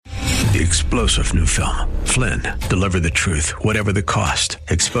The explosive new film, Flynn, deliver the truth, whatever the cost,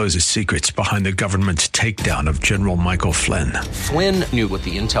 exposes secrets behind the government's takedown of General Michael Flynn. Flynn knew what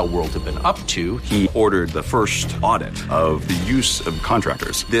the intel world had been up to. He ordered the first audit of the use of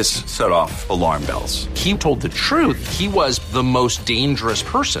contractors. This set off alarm bells. He told the truth. He was the most dangerous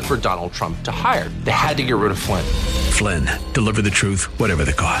person for Donald Trump to hire. They had to get rid of Flynn. Flynn, deliver the truth, whatever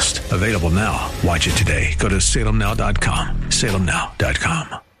the cost. Available now. Watch it today. Go to salemnow.com.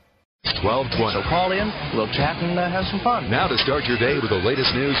 salemnow.com. 1220. So call in, we'll chat and have some fun. Now to start your day with the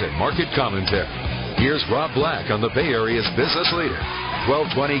latest news and market commentary. Here's Rob Black on the Bay Area's business leader,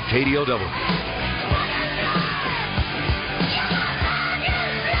 1220 KDOW.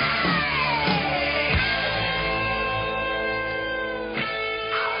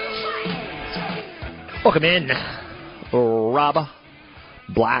 Welcome in, Rob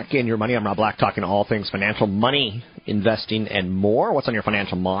Black and Your Money. I'm Rob Black, talking all things financial, money, investing, and more. What's on your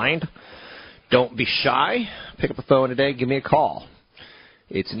financial mind? Don't be shy. Pick up the phone today. Give me a call.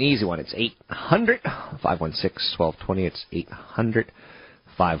 It's an easy one. It's 800-516-1220. It's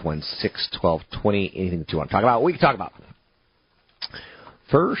 800-516-1220. Anything that you want to talk about, we can talk about.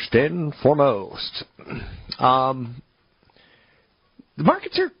 First and foremost, the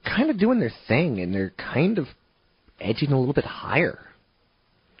markets are kind of doing their thing, and they're kind of edging a little bit higher.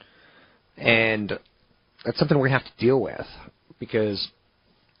 And that's something we're going to have to deal with, because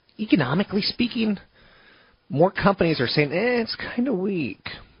economically speaking, more companies are saying, it's kind of weak,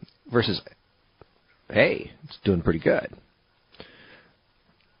 versus, hey, it's doing pretty good.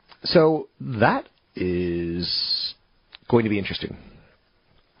 So that is going to be interesting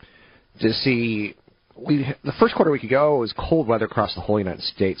to see. The first quarter week ago was cold weather across the whole United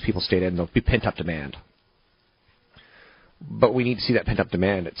States. People stayed in. There'll be pent-up demand. But we need to see that pent-up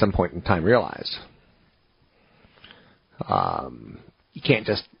demand at some point in time realized. You can't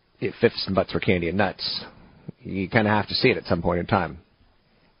just get fifths and butts for candy and nuts. You kind of have to see it at some point in time.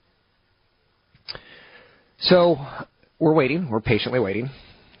 So we're waiting. We're patiently waiting.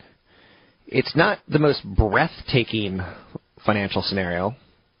 It's not the most breathtaking financial scenario.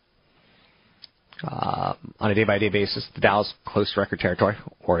 On a day-by-day basis, the Dow's close to record territory,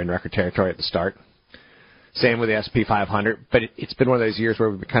 or in record territory at the start. Same with the S&P 500, but it's been one of those years where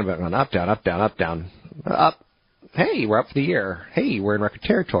we've kind of gone up, down, up, down, up, down, up. Hey, we're up for the year. Hey, we're in record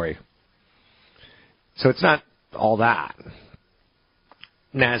territory. So it's not all that.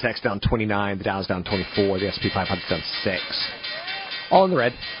 NASDAQ's down 29, the Dow's down 24, the S&P 500's down 6. All in the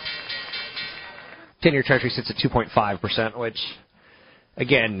red. 10-year Treasury sits at 2.5%, which,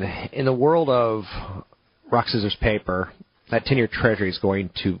 again, in the world of rock, scissors, paper, that 10-year Treasury is going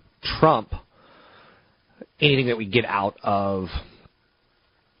to trump anything that we get out of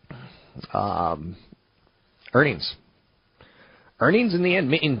earnings. Earnings in the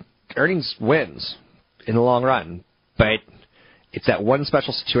end, earnings wins in the long run, but it's that one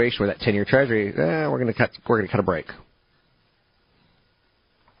special situation where that 10-year Treasury, we're going to cut a break.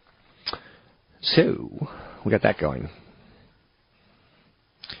 So we got that going.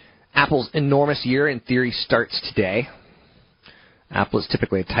 Apple's enormous year, in theory, starts today. Apple is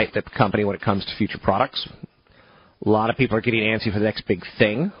typically a tight-lipped company when it comes to future products. A lot of people are getting antsy for the next big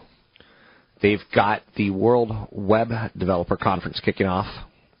thing. They've got the World Web Developer Conference kicking off.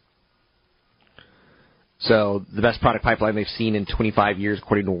 So the best product pipeline they've seen in 25 years,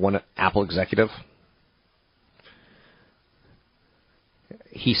 according to one Apple executive.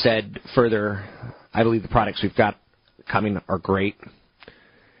 He said further, I believe the products we've got coming are great.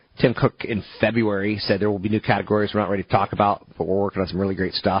 Tim Cook in February said there will be new categories we're not ready to talk about, but we're working on some really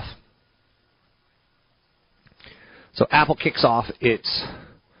great stuff. So Apple kicks off its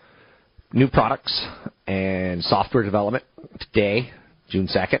new products and software development today, June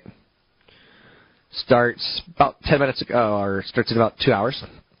 2nd. Starts about 10 minutes ago, or starts in about 2 hours,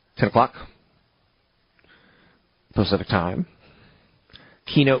 10 o'clock Pacific time.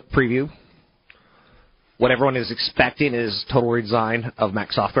 Keynote preview. What everyone is expecting is total redesign of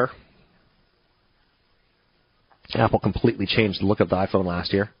Mac software. Apple completely changed the look of the iPhone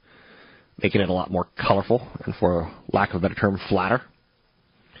last year, making it a lot more colorful and, for lack of a better term, flatter.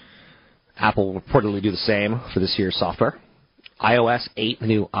 Apple will reportedly do the same for this year's software. iOS 8, the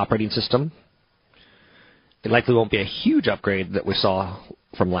new operating system. It likely won't be a huge upgrade that we saw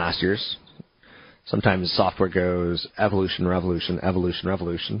from last year's. Sometimes software goes evolution, revolution, evolution,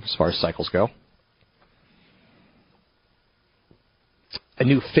 revolution as far as cycles go. A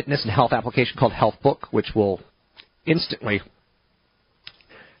new fitness and health application called HealthBook, which will instantly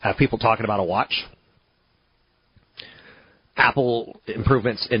have people talking about a watch. Apple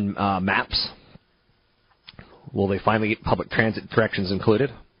improvements in Maps. Will they finally get public transit directions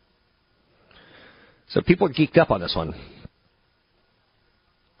included? So people are geeked up on this one.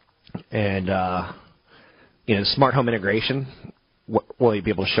 And, smart home integration, what will they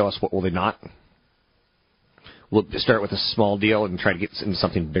be able to show us? What will they not? We'll start with a small deal and try to get into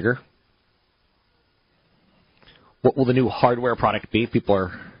something bigger. What will the new hardware product be? People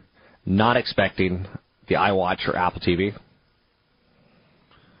are not expecting the iWatch or Apple TV.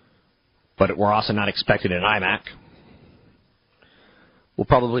 But we're also not expecting an iMac. We'll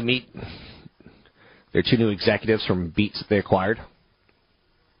probably meet their two new executives from Beats that they acquired.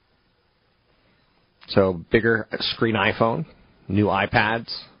 So bigger screen iPhone, new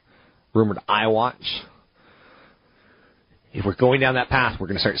iPads, rumored iWatch. If we're going down that path, we're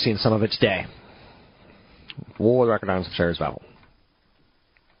going to start seeing some of it today. We'll recognize the shares level.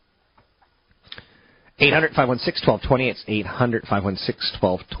 800-516-1220. It's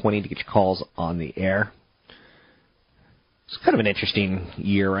 800-516-1220 to get your calls on the air. It's kind of an interesting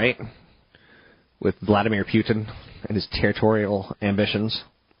year, right? With Vladimir Putin and his territorial ambitions.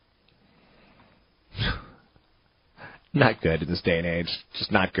 Not good in this day and age.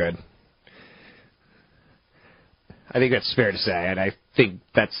 Just not good. I think that's fair to say, and I think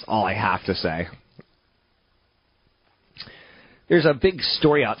that's all I have to say. There's a big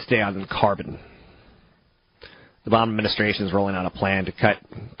story out today on carbon. The Obama administration is rolling out a plan to cut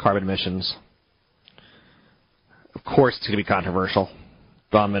carbon emissions. Of course, it's going to be controversial.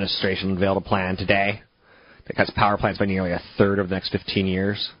 The Obama administration unveiled a plan today that cuts power plants by nearly a third over the next 15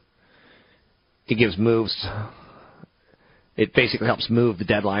 years. It gives moves. It basically helps move the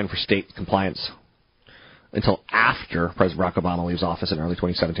deadline for state compliance until after President Barack Obama leaves office in early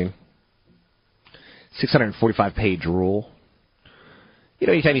 2017. 645-page rule.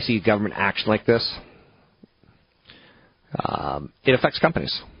 Anytime you see government action like this, it affects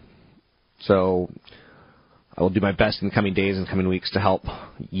companies. So I will do my best in the coming days and coming weeks to help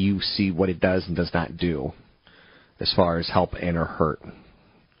you see what it does and does not do as far as help and or hurt.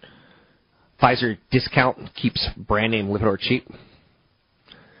 Pfizer discount keeps brand name Lipitor cheap.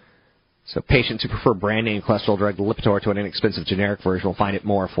 So patients who prefer brand name cholesterol drug Lipitor to an inexpensive generic version will find it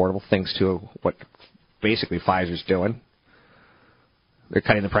more affordable thanks to what basically Pfizer's doing. They're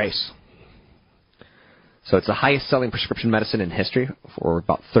cutting the price. So it's the highest selling prescription medicine in history for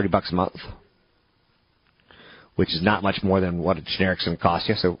about $30 a month, which is not much more than what a generic's going to cost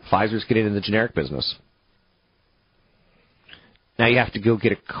you. So Pfizer's getting in the generic business. Now you have to go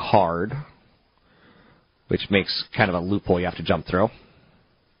get a card, which makes kind of a loophole you have to jump through.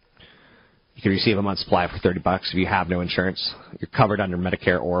 You can receive a month's supply for $30 if you have no insurance. You're covered under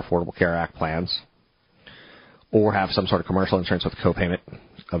Medicare or Affordable Care Act plans, or have some sort of commercial insurance with a copayment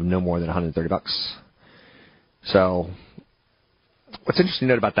of no more than $130. So what's interesting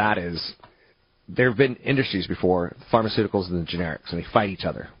to note about that is there have been industries before, the pharmaceuticals and the generics, and they fight each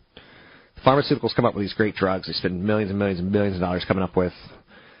other. The pharmaceuticals come up with these great drugs. They spend millions and millions and millions of dollars coming up with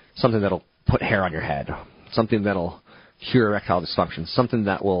something that'll put hair on your head, something that'll cure erectile dysfunction, something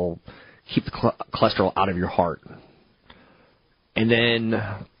that will keep the cholesterol out of your heart. And then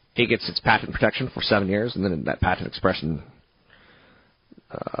it gets its patent protection for 7 years, and then that patent expression,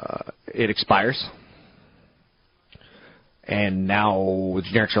 it expires. And now the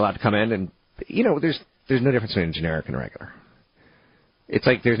generics are allowed to come in, and, there's no difference between a generic and a regular. It's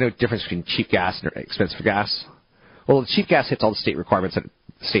like there's no difference between cheap gas and expensive gas. Well, the cheap gas hits all the state requirements that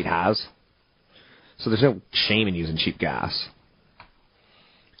the state has, so there's no shame in using cheap gas.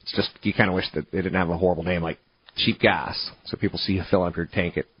 It's just you kind of wish that they didn't have a horrible name like cheap gas. So people see you fill up your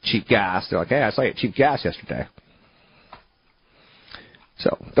tank at cheap gas. They're like, hey, I saw you at cheap gas yesterday.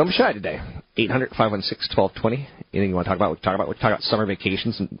 So don't be shy today. 800-516-1220. Anything you want to talk about? We can talk about summer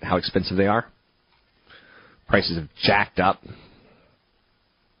vacations and how expensive they are. Prices have jacked up.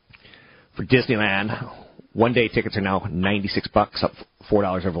 For Disneyland, one-day tickets are now $96, up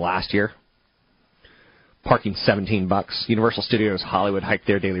 $4 over last year. Parking $17. Universal Studios Hollywood hiked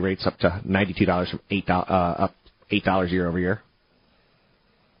their daily rates up to $92 from up $8 year over year.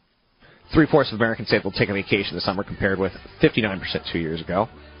 3/4 of Americans say they'll take a vacation this summer, compared with 59% 2 years ago.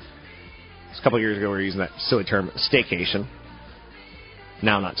 A couple of years ago, we were using that silly term staycation.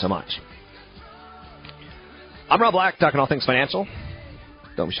 Now, not so much. I'm Rob Black, talking all things financial.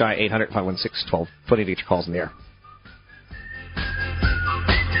 Don't be shy. 800-516-1220 to get your calls in the air.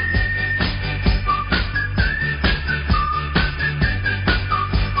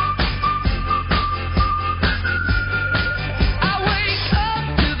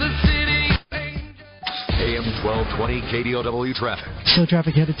 AM 1220 KDOW traffic. Slow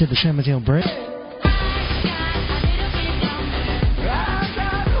traffic headed to the San Mateo Bridge.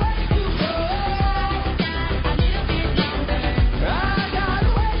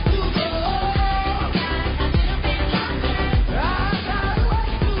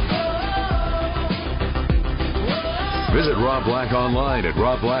 Rob Black online at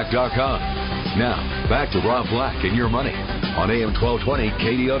robblack.com. Now, back to Rob Black and Your Money on AM 1220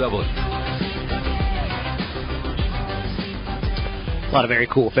 KDOW. A lot of very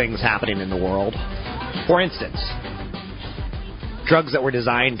cool things happening in the world. For instance, drugs that were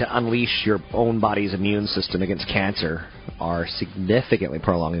designed to unleash your own body's immune system against cancer are significantly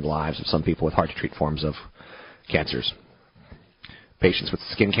prolonging the lives of some people with hard-to-treat forms of cancers. Patients with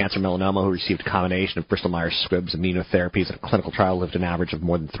skin cancer melanoma who received a combination of Bristol-Myers Squibb's immunotherapies in a clinical trial lived an average of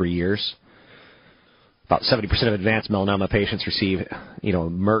more than 3 years. About 70% of advanced melanoma patients receive,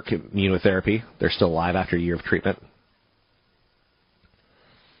 Merck immunotherapy. They're still alive after a year of treatment.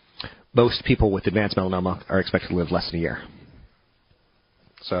 Most people with advanced melanoma are expected to live less than a year.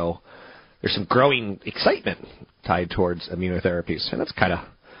 So there's some growing excitement tied towards immunotherapies, and that's kind of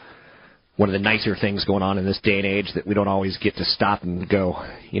one of the nicer things going on in this day and age, that we don't always get to stop and go,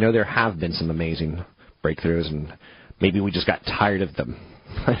 there have been some amazing breakthroughs, and maybe we just got tired of them.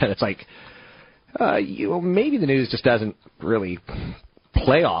 It's like, maybe the news just doesn't really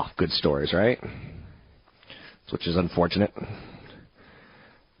play off good stories, right? Which is unfortunate.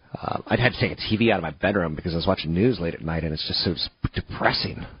 I'd had to take a TV out of my bedroom because I was watching news late at night, and it's just so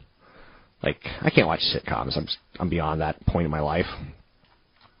depressing. Like, I can't watch sitcoms. I'm beyond that point in my life.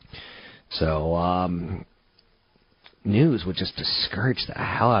 So, news would just discourage the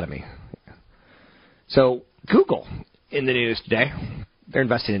hell out of me. So, Google in the news today. They're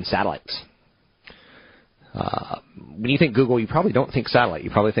investing in satellites. When you think Google, you probably don't think satellite. You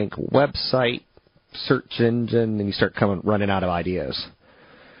probably think website, search engine, and you start running out of ideas.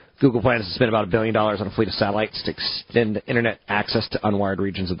 Google plans to spend about $1 billion on a fleet of satellites to extend internet access to unwired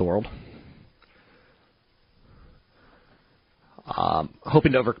regions of the world.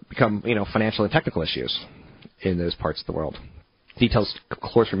 Hoping to overcome, financial and technical issues in those parts of the world. Details, of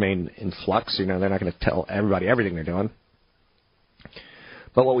course, remain in flux. They're not going to tell everybody everything they're doing.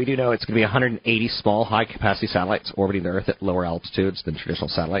 But what we do know, it's going to be 180 small, high-capacity satellites orbiting the Earth at lower altitudes than traditional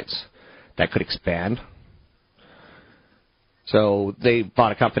satellites. That could expand. So they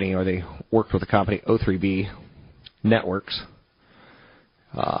bought a company, or they worked with a company, O3B Networks.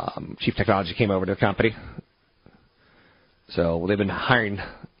 Chief Technology came over to the company. So they've been hiring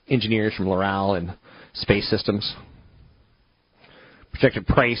engineers from Loral and Space Systems. Projected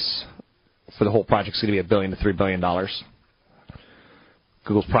price for the whole project is going to be $1 billion to $3 billion.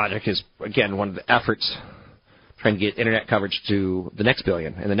 Google's project is, again, one of the efforts trying to get internet coverage to the next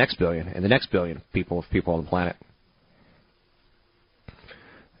billion, and the next billion, and the next billion people on the planet.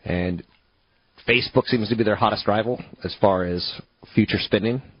 And Facebook seems to be their hottest rival as far as future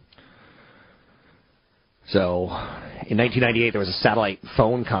spending. So, in 1998, there was a satellite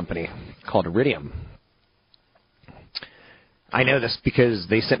phone company called Iridium. I know this because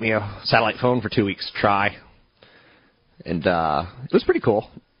they sent me a satellite phone for 2 weeks to try. And it was pretty cool.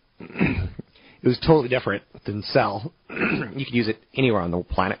 It was totally different than cell. You could use it anywhere on the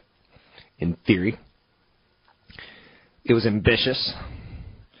planet, in theory. It was ambitious,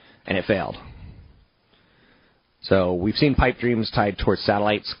 and it failed. So we've seen pipe dreams tied towards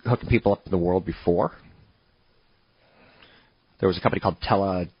satellites hooking people up to the world before. There was a company called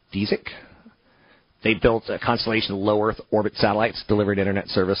Teledesic. They built a constellation of low Earth orbit satellites, delivered internet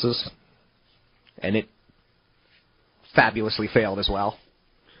services, and it fabulously failed as well,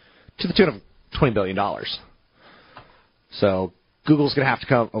 to the tune of $20 billion. So Google's going to have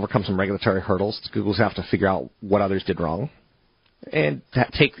to overcome some regulatory hurdles. Google's going to have to figure out what others did wrong and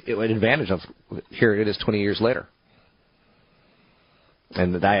take advantage of. Here it is 20 years later.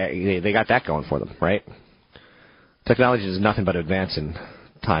 And they got that going for them, right? Technology is nothing but advance in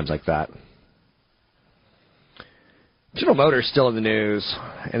times like that. General Motors is still in the news,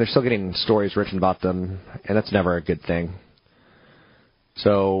 and they're still getting stories written about them, and that's never a good thing.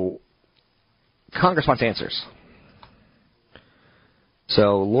 So Congress wants answers.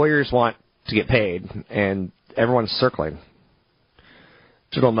 So lawyers want to get paid, and everyone's circling.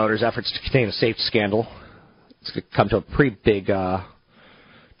 General Motors' efforts to contain a safety scandal. It's going to come to a pretty big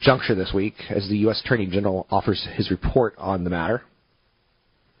juncture this week as the U.S. Attorney General offers his report on the matter.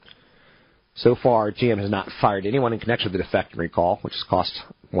 So far, GM has not fired anyone in connection with the defect and recall, which has cost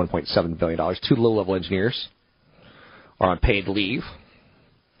 $1.7 billion. 2 low-level engineers are on paid leave.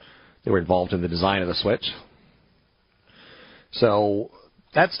 They were involved in the design of the switch. So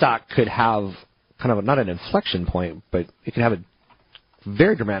that stock could have kind of not an inflection point, but it could have a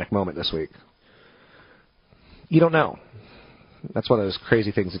very dramatic moment this week. You don't know. That's one of those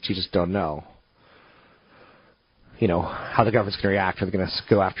crazy things that you just don't know. How the government's going to react. Are they going to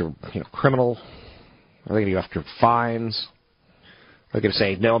go after, criminal? Are they going to go after fines? Are they going to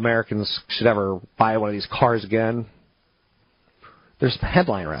say no Americans should ever buy one of these cars again? there's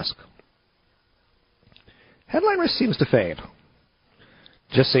headline risk. Headline risk seems to fade.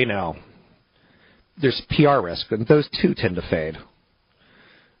 Just so you know, there's PR risk, and those two tend to fade.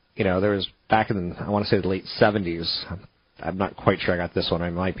 You know, there was back in, I want to say, the late 70s. I'm not quite sure I got this one.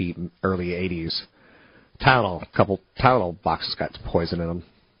 It might be early 80s. Tylenol, a couple Tylenol boxes got poison in them.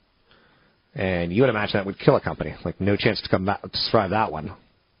 And you would imagine that would kill a company. Like, no chance to come back to survive that one.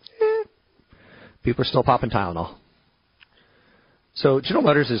 People are still popping Tylenol. So General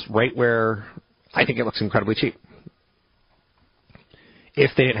Motors is right where I think it looks incredibly cheap.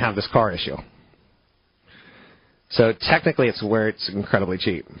 If they didn't have this car issue. So technically it's where it's incredibly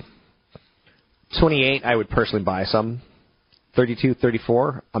cheap. 28, I would personally buy some. 32,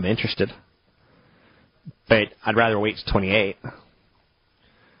 34, I'm interested. But I'd rather wait to 28.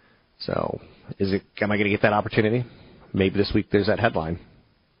 So, am I going to get that opportunity? Maybe this week there's that headline.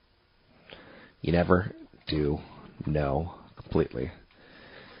 You never do know completely.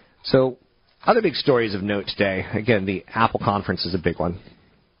 So, other big stories of note today. Again, the Apple conference is a big one.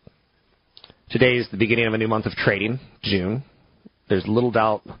 Today is the beginning of a new month of trading, June. There's little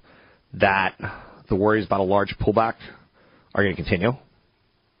doubt that the worries about a large pullback are going to continue.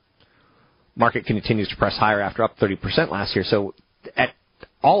 Market continues to press higher after up 30% last year. So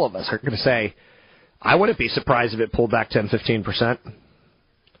all of us are going to say, I wouldn't be surprised if it pulled back 10, 15%.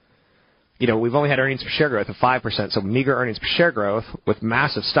 You know, we've only had earnings per share growth of 5%, so meager earnings per share growth with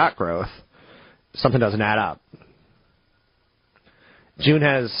massive stock growth, something doesn't add up. June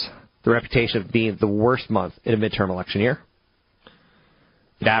has the reputation of being the worst month in a midterm election year.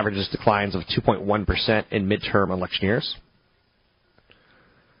 It averages declines of 2.1% in midterm election years.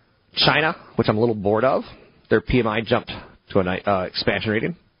 China, which I'm a little bored of, their PMI jumped to an expansion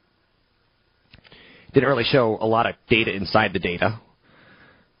rating. Didn't really show a lot of data inside the data.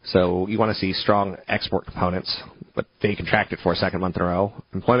 So you want to see strong export components, but they contracted for a second month in a row.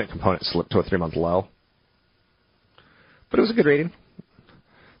 Employment components slipped to a 3-month low. But it was a good rating.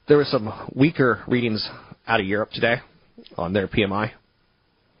 There were some weaker readings out of Europe today on their PMI.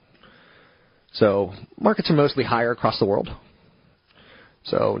 So markets are mostly higher across the world.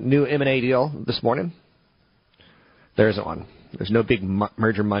 So new M&A deal this morning. There isn't one. There's no big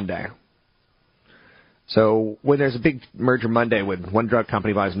merger Monday. So when there's a big merger Monday when one drug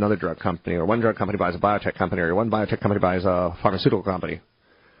company buys another drug company, or one drug company buys a biotech company, or one biotech company buys a pharmaceutical company,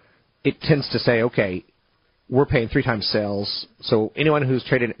 it tends to say, okay, we're paying 3 times sales, so anyone who's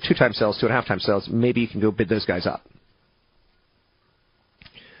traded 2 times sales, 2.5 times sales, maybe you can go bid those guys up.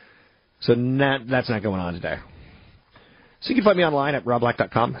 So that's not going on today. So you can find me online at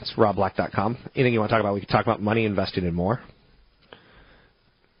robblack.com. It's robblack.com. Anything you want to talk about, we can talk about money, investing, and more.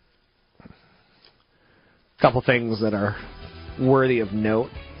 A couple things that are worthy of note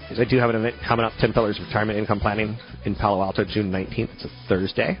is I do have an event coming up, 10 Pillars of Retirement Income Planning in Palo Alto, June 19th. It's a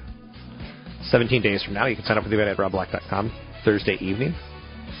Thursday. 17 days from now. You can sign up for the event at robblack.com Thursday evening.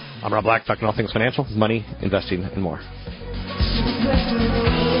 I'm Rob Black, talking all things financial, money, investing, and more.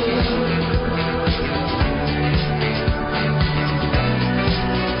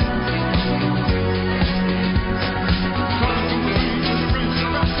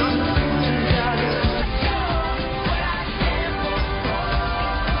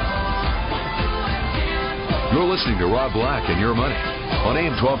 You're listening to Rob Black and Your Money on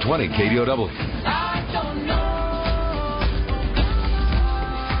AM 1220 KDOW.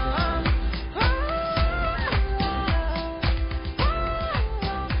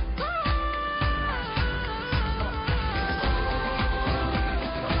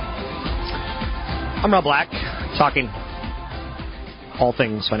 I'm Rob Black, talking all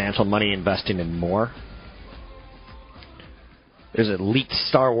things financial, money, investing, and more. There's a leaked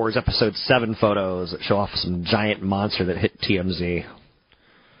Star Wars Episode 7 photos that show off some giant monster that hit TMZ.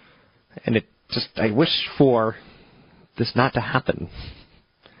 And it just, I wish for this not to happen.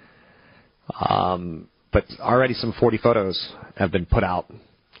 But already some 40 photos have been put out.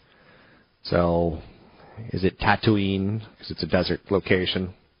 So, is it Tatooine? Because it's a desert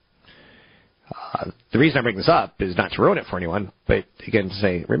location. The reason I bring this up is not to ruin it for anyone, but again to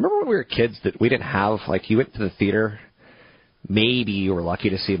say, remember when we were kids that we didn't have, like you went to the theater, maybe you were lucky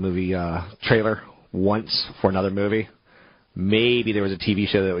to see a movie trailer once for another movie. Maybe there was a TV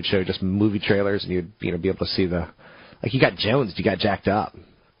show that would show just movie trailers and you'd be able to see like you got Jones, you got jacked up.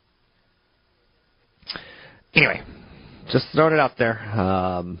 Anyway, just throwing it out there.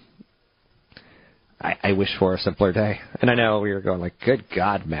 I wish for a simpler day. And I know we were going like, good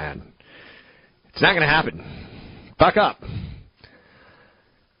God, man. It's not going to happen. Buck up.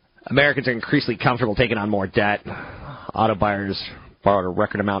 Americans are increasingly comfortable taking on more debt. Auto buyers borrowed a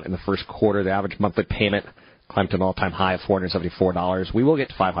record amount in the first quarter. The average monthly payment climbed to an all-time high of $474. We will get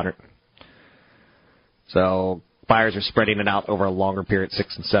to $500. So buyers are spreading it out over a longer period,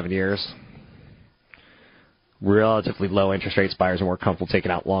 6 and 7 years. Relatively low interest rates. Buyers are more comfortable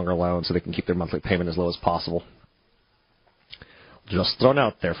taking out longer loans so they can keep their monthly payment as low as possible. Just thrown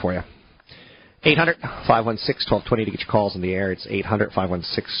out there for you. 800-516-1220 to get your calls in the air. It's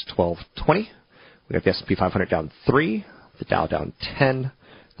 800-516-1220. We got the S&P 500 down 3, the Dow down 10,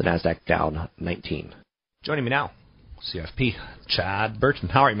 the NASDAQ down 19. Joining me now, CFP, Chad Burton.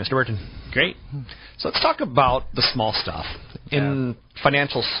 How are you, Mr. Burton? Great. So let's talk about the small stuff. In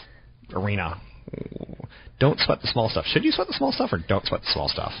financial arena, don't sweat the small stuff. Should you sweat the small stuff or don't sweat the small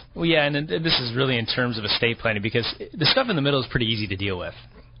stuff? Well, yeah, and this is really in terms of estate planning because the stuff in the middle is pretty easy to deal with.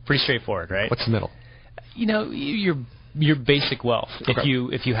 Pretty straightforward, right? What's the middle? You know, your basic wealth. Okay.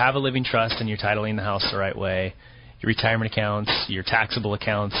 If you have a living trust and you're titling the house the right way, your retirement accounts, your taxable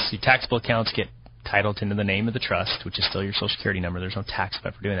accounts get titled into the name of the trust, which is still your Social Security number. There's no tax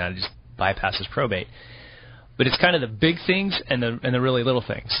for doing that. It just bypasses probate. But it's kind of the big things and the really little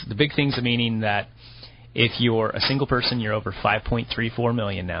things. The big things meaning that if you're a single person, you're over $5.34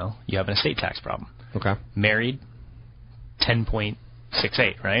 million now, you have an estate tax problem. Okay. Married,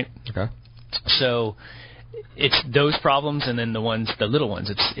 10.68, right? Okay. So it's those problems and then the little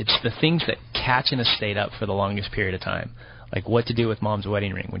ones. It's the things that catch an estate up for the longest period of time. Like what to do with mom's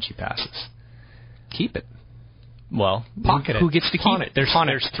wedding ring when she passes. Keep it. Well, Pocket who it. gets to keep it?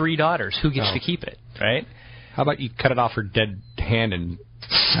 There's 3 daughters. Who gets to keep it, right? How about you cut it off her dead hand and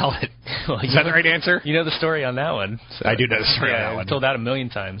sell it? Well, is that the right answer? You know the story on that one. So, I do know the story on that one. I've told that 1,000,000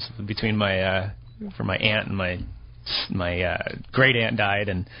 times between for my aunt and my great aunt died,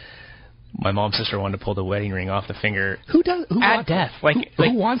 and my mom's sister wanted to pull the wedding ring off the finger. Who at death?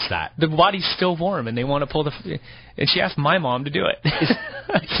 Who wants that? The body's still warm, and they want to pull and she asked my mom to do it. Do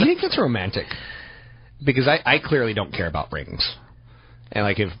you think that's romantic? Because I clearly don't care about rings. And,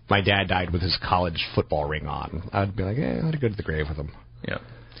 like, if my dad died with his college football ring on, I'd be like, I'd go to the grave with him. Yeah.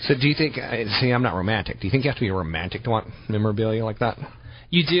 So do you think, I'm not romantic. Do you think you have to be romantic to want memorabilia like that?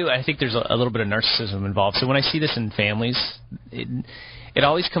 You do. I think there's a little bit of narcissism involved. So when I see this in families, it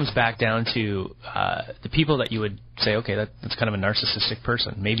always comes back down to the people that you would say, okay, that's kind of a narcissistic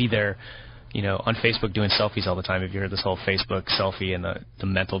person. Maybe they're, on Facebook doing selfies all the time. If you heard this whole Facebook selfie and the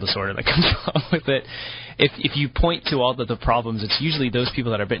mental disorder that comes along with it, if you point to all the problems, it's usually those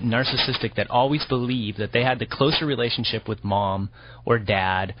people that are a bit narcissistic that always believe that they had the closer relationship with mom or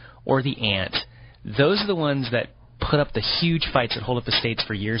dad or the aunt. Those are the ones that put up the huge fights that hold up estates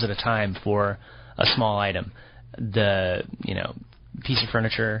for years at a time for a small item. The, piece of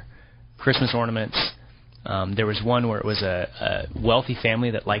furniture, Christmas ornaments. There was one where it was a wealthy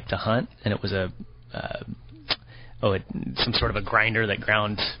family that liked to hunt, and it was some sort of a grinder that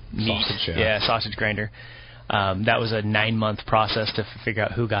ground meat. Sausage grinder. That was a 9-month process to figure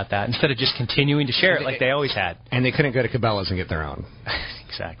out who got that, instead of just continuing to share it like they always had. And they couldn't go to Cabela's and get their own.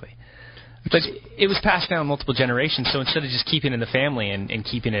 Exactly. But it was passed down multiple generations, so instead of just keeping it in the family and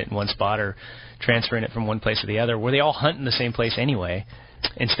keeping it in one spot or transferring it from one place to the other, where they all hunt in the same place anyway,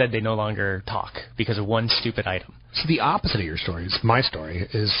 instead they no longer talk because of one stupid item. So the opposite of your story is my story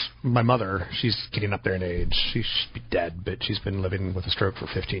is my mother. She's getting up there in age. She should be dead, but she's been living with a stroke for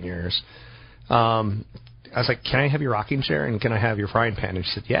 15 years. I was like, can I have your rocking chair and can I have your frying pan? And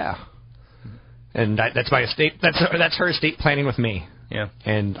she said, yeah. And that's my estate. That's her estate planning with me. Yeah.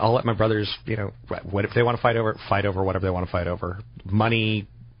 And I'll let my brothers, what if they want to fight over whatever they want to fight over. Money,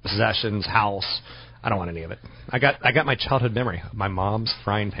 possessions, house. I don't want any of it. I got my childhood memory of my mom's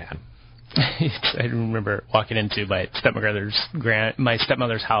frying pan. I remember walking into my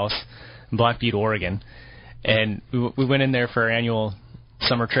stepmother's house in Black Butte, Oregon, and we went in there for our annual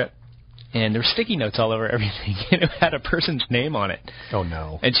summer trip, and there were sticky notes all over everything, and it had a person's name on it. Oh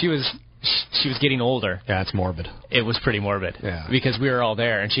no! And she was getting older. Yeah, it's morbid. It was pretty morbid. Yeah. Because we were all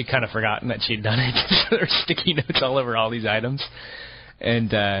there, and she'd kind of forgotten that she'd done it. So there were sticky notes all over all these items.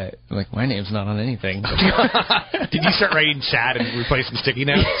 And I'm like, my name's not on anything. Did you start writing Chad and replacing sticky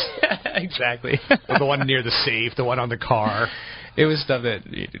notes? Exactly. Or the one near the safe, the one on the car. It was stuff that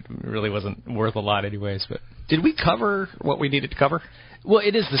really wasn't worth a lot anyways. But did we cover what we needed to cover? Well,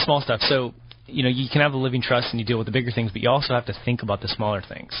 it is the small stuff. So, you can have a living trust and you deal with the bigger things, but you also have to think about the smaller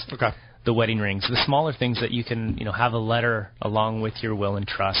things. Okay. The wedding rings, the smaller things that you can, have a letter along with your will and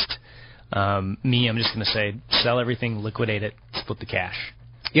trust. I'm just going to say, sell everything, liquidate it, split the cash.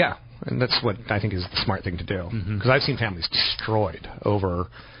 Yeah, and that's what I think is the smart thing to do. Because I've seen families destroyed over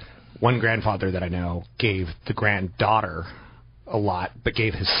one grandfather that I know gave the granddaughter a lot, but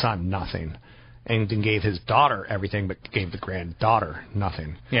gave his son nothing. And then gave his daughter everything, but gave the granddaughter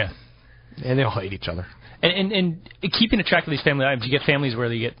nothing. Yeah. And they all hate each other. And keeping track of these family lives, you get families where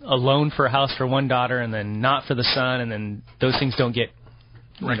they get a loan for a house for one daughter and then not for the son, and then those things don't get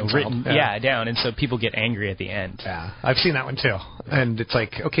written down, and so people get angry at the end. Yeah, I've seen that one too. And it's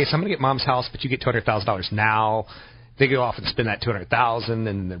like, okay, so I'm going to get mom's house, but you get $200,000 now. They go off and spend that $200,000,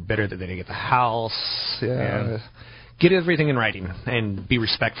 and they're bitter that they didn't get the house. Yeah. Get everything in writing and be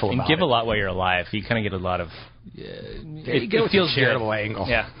respectful about it. And give a lot while you're alive. You kind of get a lot of... it feels charitable good. Angle.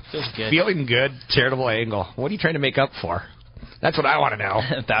 Yeah, feels good. Feeling good, charitable angle. What are you trying to make up for? That's what I want to know.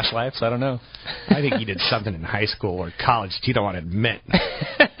 Dash lives? I don't know. I think you did something in high school or college that you don't want to admit.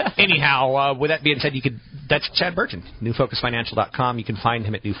 Anyhow, with that being said, that's Chad Burton, newfocusfinancial.com. You can find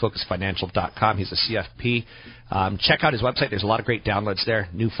him at newfocusfinancial.com. He's a CFP. Check out his website. There's a lot of great downloads there,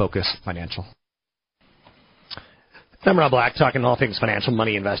 New Focus Financial. I'm Rob Black, talking all things financial,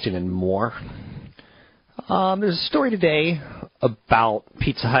 money, investing, and more. There's a story today about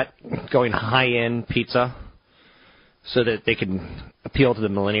Pizza Hut going high-end pizza so that they can appeal to the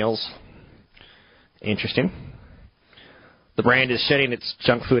millennials. Interesting. The brand is shedding its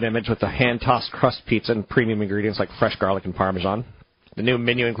junk food image with a hand-tossed crust pizza and premium ingredients like fresh garlic and Parmesan. The new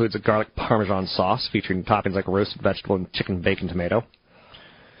menu includes a garlic Parmesan sauce featuring toppings like roasted vegetable and chicken bacon tomato.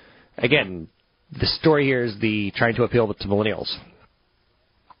 Again, the story here is trying to appeal to millennials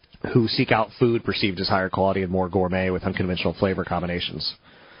who seek out food perceived as higher quality and more gourmet with unconventional flavor combinations.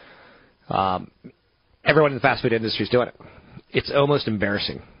 Everyone in the fast food industry is doing it. It's almost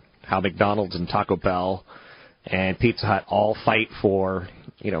embarrassing how McDonald's and Taco Bell and Pizza Hut all fight for,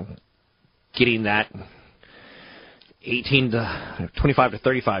 getting that 18 to 25 to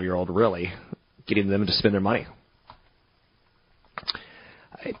 35-year-old, really, getting them to spend their money.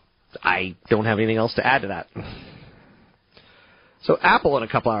 I don't have anything else to add to that. So Apple in a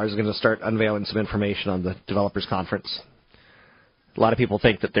couple hours is going to start unveiling some information on the developers conference. A lot of people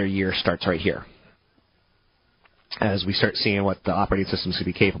think that their year starts right here, as we start seeing what the operating systems could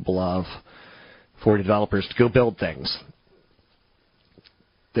be capable of for developers to go build things.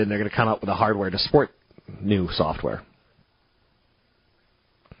 Then they're going to come up with the hardware to support new software.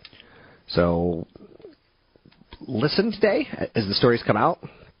 So listen today as the stories come out.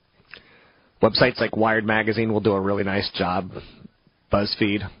 Websites like Wired Magazine will do a really nice job.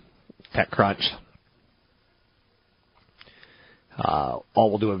 BuzzFeed, TechCrunch,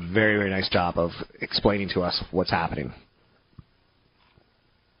 all will do a very, very nice job of explaining to us what's happening.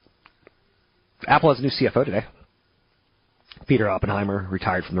 Apple has a new CFO today. Peter Oppenheimer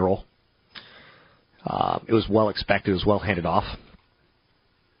retired from the role. It was well expected. It was well handed off.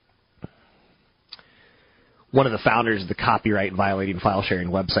 One of the founders of the copyright-violating file-sharing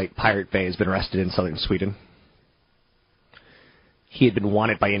website Pirate Bay has been arrested in southern Sweden. He had been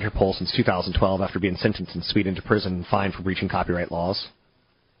wanted by Interpol since 2012 after being sentenced in Sweden to prison and fined for breaching copyright laws.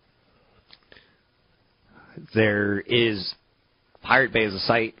 There is Pirate Bay is a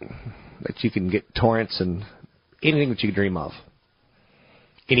site that you can get torrents and anything that you can dream of.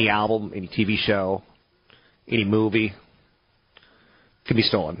 Any album, any TV show, any movie can be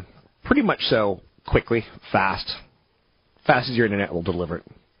stolen. Pretty much so. Quickly, fast as your internet will deliver it.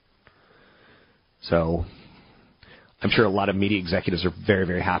 So I'm sure a lot of media executives are very,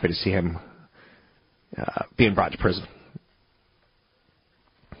 very happy to see him being brought to prison.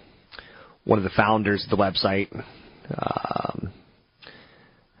 One of the founders of the website,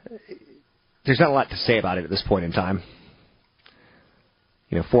 there's not a lot to say about it at this point in time.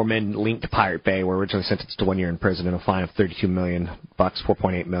 4 men linked to Pirate Bay were originally sentenced to 1 year in prison and a fine of $32 million,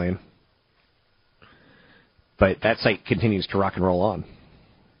 $4.8 million. But that site continues to rock and roll on.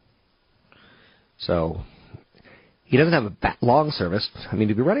 So he doesn't have a long service. I mean,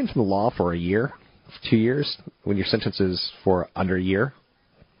 to be running from the law for a year, 2 years, when your sentence is for under a year,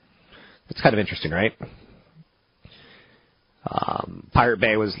 that's kind of interesting, right? Pirate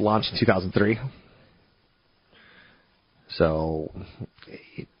Bay was launched in 2003. So,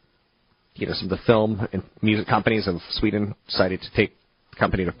 some of the film and music companies of Sweden decided to take the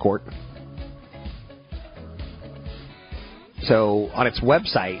company to court. So on its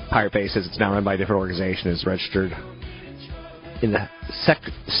website, Pirate Bay says it's now run by a different organization. It's registered in the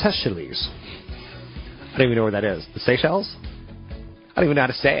Seychelles. I don't even know where that is. The Seychelles? I don't even know how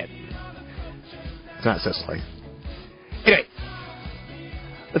to say it. It's not Sicily. Anyway,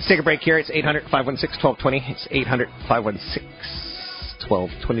 let's take a break here. It's 800-516-1220. It's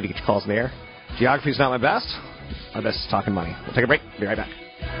 800-516-1220 to get your calls in the air. Geography's not my best. My best is talking money. We'll take a break. Be right back.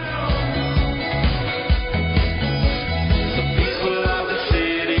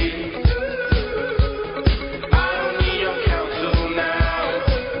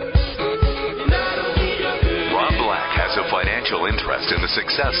 Interest in the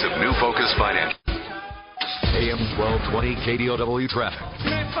success of New Focus Financial. AM 1220 KDOW traffic.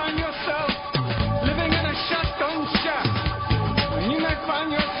 You may find yourself living in a shotgun shack. And you may find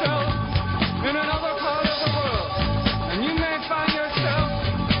yourself in another part of the world. And you may find yourself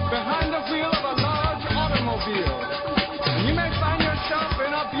behind the wheel of a large automobile. And you may find yourself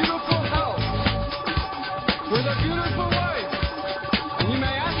in a beautiful house with a beautiful wife. And you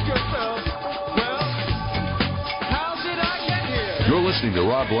may ask yourself, well, how did I get here? You're listening to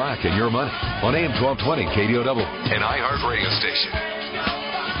Rob Black and Your Money on AM 1220 KDOW, an iHeart radio station.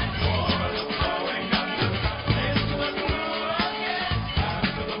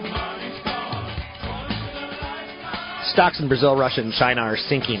 Stocks in Brazil, Russia, and China are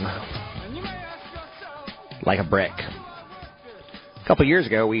sinking like a brick. A couple years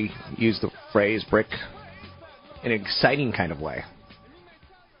ago, we used the phrase brick in an exciting kind of way.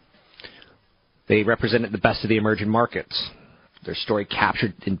 They represented the best of the emerging markets. Their story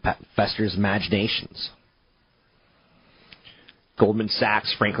captured investors' imaginations. Goldman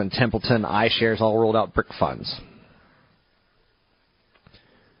Sachs, Franklin Templeton, iShares all rolled out brick funds.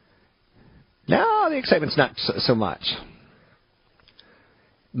 Now the excitement's not so much.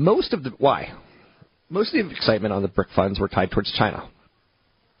 Most of the excitement on the brick funds were tied towards China.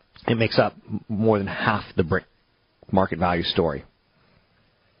 It makes up more than half the brick market value story.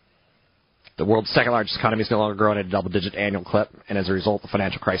 The world's second largest economy is no longer growing at a double-digit annual clip, and as a result, the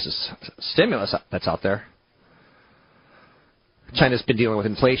financial crisis stimulus that's out there, China's been dealing with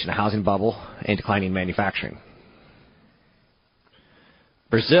inflation, a housing bubble, and declining manufacturing.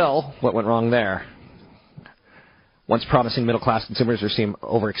 Brazil, what went wrong there? Once promising middle-class consumers are seen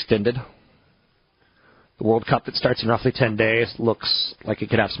overextended. The World Cup that starts in roughly 10 days looks like it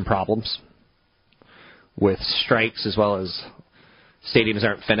could have some problems with strikes as well as stadiums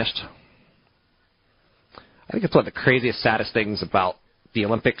aren't finished. I think it's one of the craziest, saddest things about the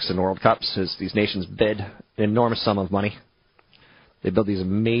Olympics and World Cups is these nations bid an enormous sum of money. They build these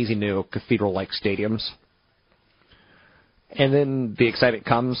amazing new cathedral-like stadiums. And then the excitement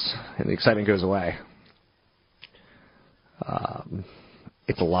comes, and the excitement goes away.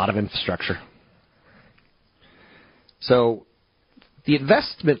 It's a lot of infrastructure. So the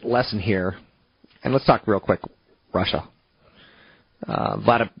investment lesson here, and let's talk real quick, Russia.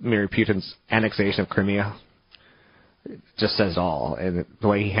 Vladimir Putin's annexation of Crimea just says it all. And the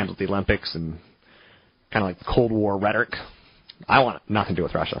way he handled the Olympics and kind of like the Cold War rhetoric, I want nothing to do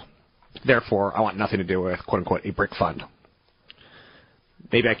with Russia. Therefore, I want nothing to do with, quote-unquote, a BRIC fund.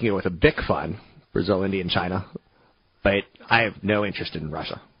 Maybe I can go with a BIC fund, Brazil, India, and China, but I have no interest in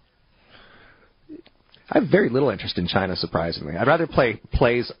Russia. I have very little interest in China, surprisingly. I'd rather play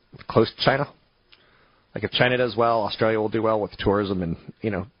plays close to China. Like if China does well, Australia will do well with tourism and,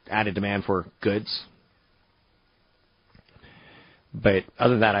 added demand for goods. But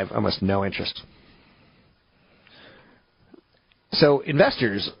other than that, I have almost no interest. So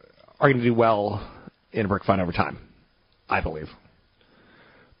investors are going to do well in a BRIC fund over time, I believe.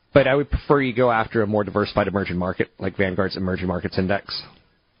 But I would prefer you go after a more diversified emerging market, like Vanguard's Emerging Markets Index.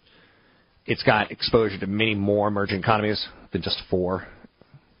 It's got exposure to many more emerging economies than just 4.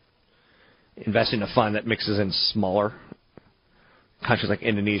 Invest in a fund that mixes in smaller countries like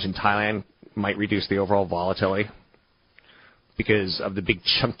Indonesia and Thailand might reduce the overall volatility because of the big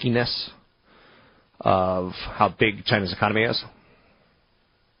chunkiness of how big China's economy is.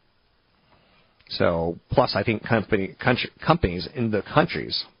 So, plus I think companies in the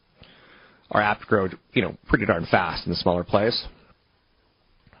countries are apt to grow, pretty darn fast in the smaller plays.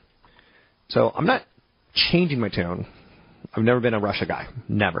 So I'm not changing my tune. I've never been a Russia guy.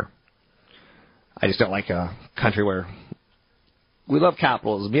 Never. I just don't like a country where we love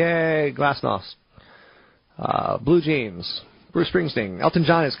capitalism. Yay, Glasnost. Blue Jeans. Bruce Springsteen. Elton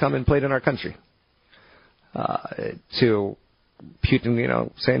John has come and played in our country. To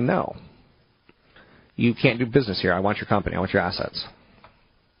Putin, saying no. You can't do business here. I want your company. I want your assets.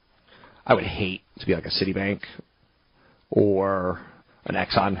 I would hate to be like a Citibank or an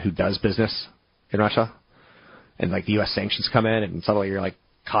Exxon who does business in Russia, and like the U.S. sanctions come in, and suddenly you're like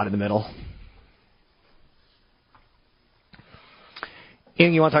caught in the middle.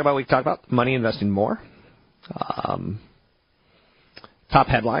 Anything you want to talk about? We can talk about money investing more. Top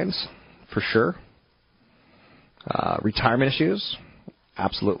headlines for sure. Retirement issues,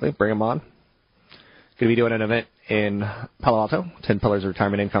 absolutely. Bring them on. Going to be doing an event in Palo Alto, 10 Pillars of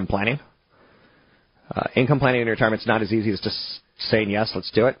Retirement Income Planning. Income planning in retirement is not as easy as just saying, yes, let's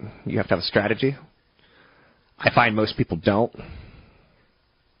do it. You have to have a strategy. I find most people don't.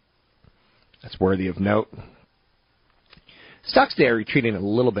 That's worthy of note. Stocks today are retreating a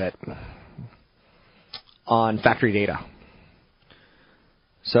little bit on factory data.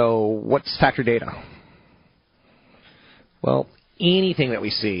 So what's factory data? Well, anything that we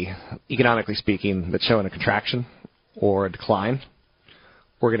see, economically speaking, that's showing a contraction or a decline,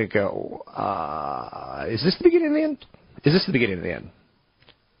 we're going to go, is this the beginning of the end? Is this the beginning of the end?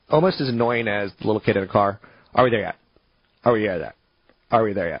 Almost as annoying as the little kid in a car. Are we there yet? Are we there yet? Are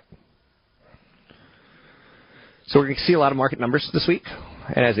we there yet? So we're going to see a lot of market numbers this week.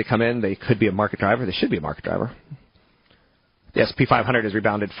 And as they come in, they could be a market driver. They should be a market driver. The S&P 500 has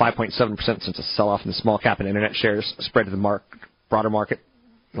rebounded 5.7% since a sell-off in the small cap and internet shares spread to the broader market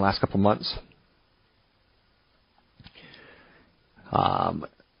in the last couple of months.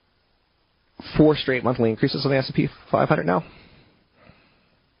 4 straight monthly increases on the S&P 500 now.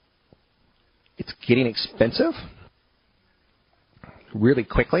 It's getting expensive really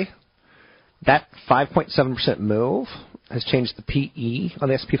quickly. That 5.7% move has changed the PE on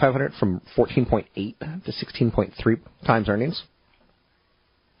the S&P 500 from 14.8 to 16.3 times earnings.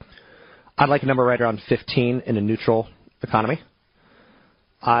 I'd like a number right around 15 in a neutral economy.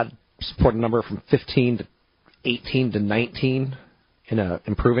 I'd support a number from 15 to 18 to 19 in an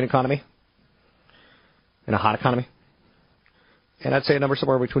improving economy, in a hot economy. And I'd say a number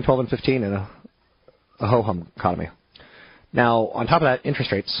somewhere between 12 and 15 in a ho-hum economy. Now, on top of that,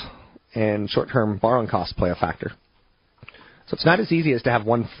 interest rates and short-term borrowing costs play a factor. So it's not as easy as to have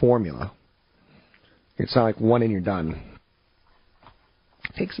one formula. It's not like one and you're done.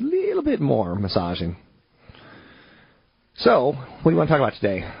 It takes a little bit more massaging. So, what do you want to talk about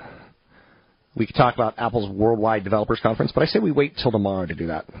today? We could talk about Apple's Worldwide Developers Conference, but I say we wait till tomorrow to do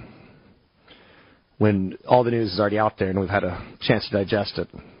that, when all the news is already out there and we've had a chance to digest it.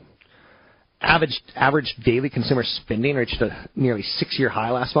 Average daily consumer spending reached a nearly 6-year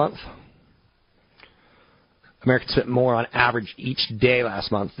high last month. Americans spent more on average each day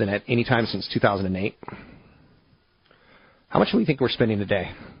last month than at any time since 2008. How much do we think we're spending a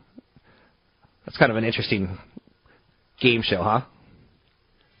day? That's kind of an interesting game show, huh?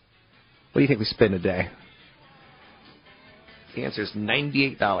 What do you think we spend a day? The answer is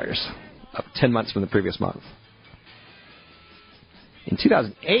 $98, up 10 months from the previous month. In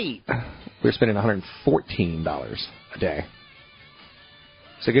 2008, we were spending $114 a day.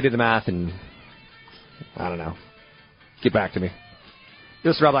 So go do the math and, I don't know, get back to me.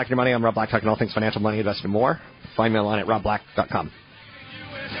 This is Rob Black and Your Money. I'm Rob Black, talking all things financial, money, investing, and more. Find me online at robblack.com.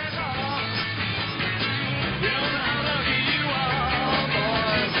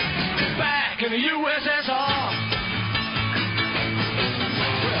 Back in the USSR.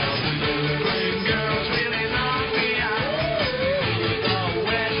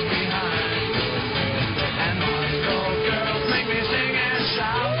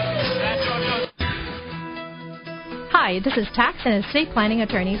 Hi, this is tax and estate planning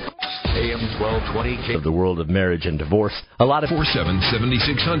attorney. AM 1220 of the world of marriage and divorce. A lot of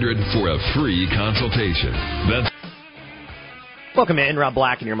 47-7600 for a free consultation. That's Welcome in, Rob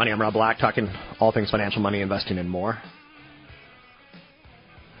Black and Your Money. I'm Rob Black, talking all things financial, money, investing, and more.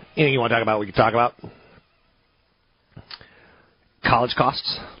 Anything you want to talk about, we can talk about. College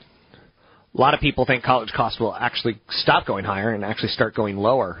costs. A lot of people think college costs will actually stop going higher and actually start going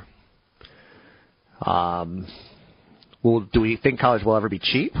lower. Well, do we think college will ever be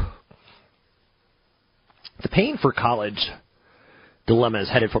cheap? The paying for college dilemma is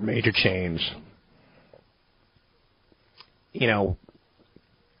headed for major change. You know,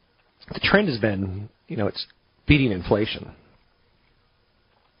 the trend has been, it's beating inflation.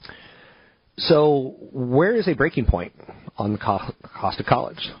 So where is a breaking point on the cost of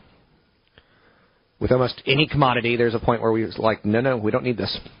college? With almost any commodity, there's a point where we're like, no, we don't need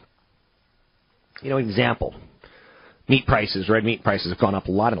this. Example. Meat prices, red meat prices have gone up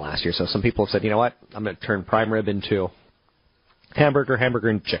a lot in the last year. So some people have said, you know what, I'm going to turn prime rib into hamburger,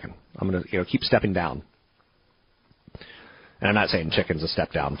 and chicken. I'm going to, keep stepping down. And I'm not saying chicken's a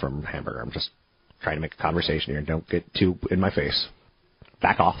step down from hamburger. I'm just trying to make a conversation here. Don't get too in my face.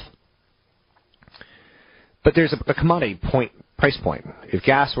 Back off. But there's a commodity price point. If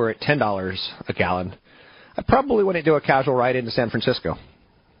gas were at $10 a gallon, I probably wouldn't do a casual ride into San Francisco.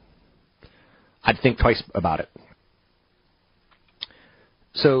 I'd think twice about it.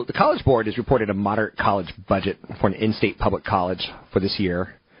 So the College Board has reported a moderate college budget for an in-state public college for this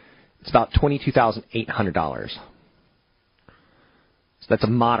year. It's about $22,800. So that's a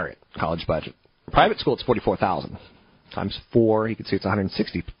moderate college budget. Private school, it's $44,000. Times 4, you can see it's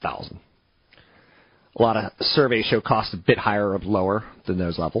 $160,000. A lot of surveys show costs a bit higher or lower than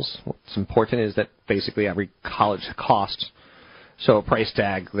those levels. What's important is that basically every college costs show a price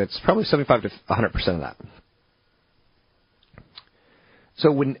tag that's probably 75 to 100% of that.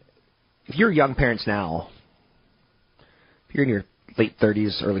 So if you're young parents now, if you're in your late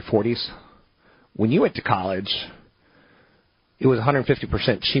 30s, early 40s, when you went to college, it was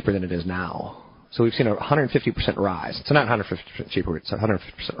 150% cheaper than it is now. So we've seen a 150% rise. It's not 150% cheaper, it's a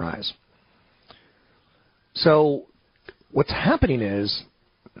 150% rise. So what's happening is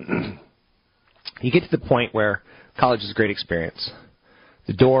you get to the point where college is a great experience.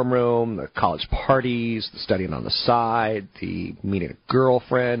 The dorm room, the college parties, the studying on the side, the meeting a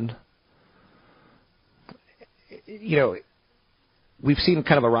girlfriend. You know, we've seen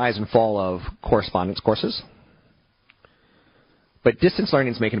kind of a rise and fall of correspondence courses. But distance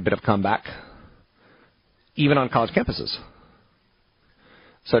learning is making a bit of a comeback, even on college campuses.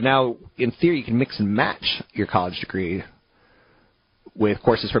 So now, in theory, you can mix and match your college degree with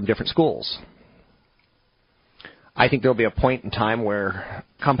courses from different schools. I think there will be a point in time where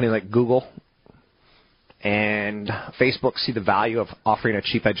companies like Google and Facebook see the value of offering a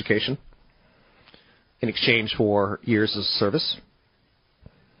cheap education in exchange for years of service.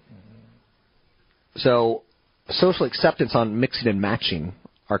 So social acceptance on mixing and matching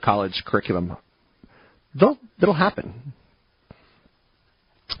our college curriculum, that'll happen.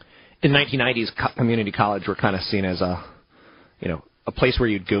 In the 1990s, community college were kind of seen as a place where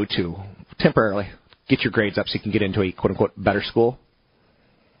you'd go to temporarily, get your grades up so you can get into a quote-unquote better school.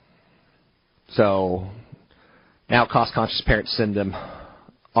 So now cost-conscious parents send them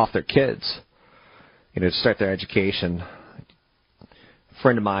off their kids, to start their education. A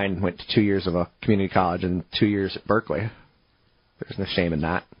friend of mine went to 2 years of a community college and 2 years at Berkeley. There's no shame in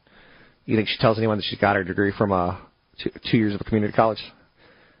that. You think she tells anyone that she's got her degree from 2 years of a community college?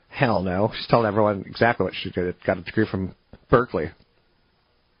 Hell no. She's telling everyone exactly what she got a degree from Berkeley.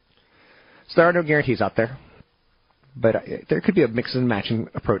 So there are no guarantees out there. But there could be a mix and matching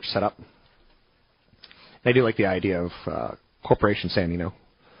approach set up. I do like the idea of corporations saying,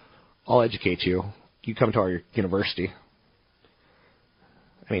 I'll educate you. You come to our university.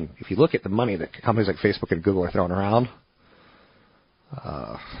 I mean, if you look at the money that companies like Facebook and Google are throwing around,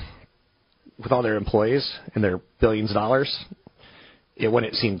 with all their employees and their billions of dollars, it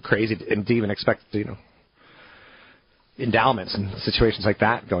wouldn't seem crazy to even expect, endowments and situations like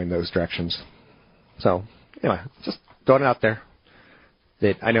that going those directions. So, anyway, just throwing it out there.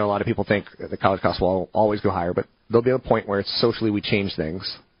 That I know a lot of people think the college costs will always go higher, but there'll be a point where it's socially we change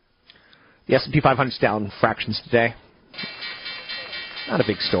things. The S&P 500 is down fractions today. Not a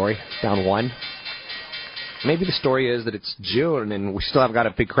big story, down 1. Maybe the story is that it's June and we still haven't got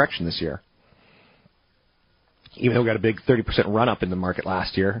a big correction this year. Even though we got a big 30% run-up in the market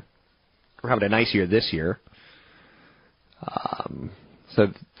last year. We're having a nice year this year. So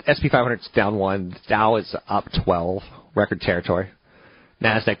S&P 500 is down 1. The Dow is up 12, record territory.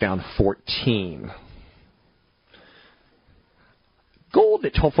 NASDAQ down 14. Gold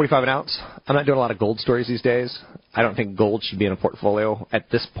at $12.45 an ounce. I'm not doing a lot of gold stories these days. I don't think gold should be in a portfolio at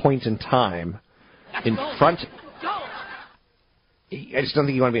this point in time. In front, I just don't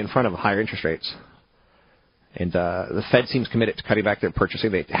think you want to be in front of higher interest rates. And the Fed seems committed to cutting back their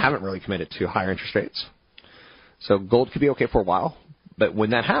purchasing. They haven't really committed to higher interest rates. So gold could be okay for a while, but when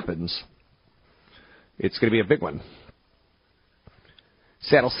that happens, it's going to be a big one.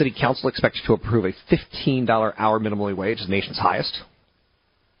 Seattle City Council expects to approve a $15 hour minimum wage, the nation's highest.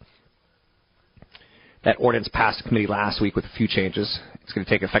 That ordinance passed committee last week with a few changes. It's going to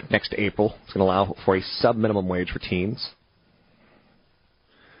take effect next April. It's going to allow for a sub-minimum wage for teens.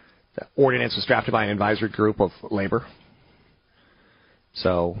 The ordinance was drafted by an advisory group of labor.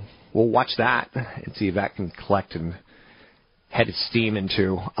 So we'll watch that and see if that can collect and head its steam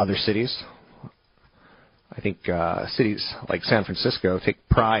into other cities. I think cities like San Francisco take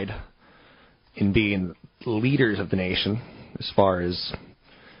pride in being leaders of the nation as far as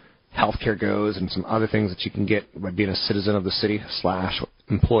healthcare goes and some other things that you can get by being a citizen of the city /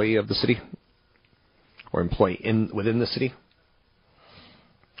 employee of the city or employee within the city.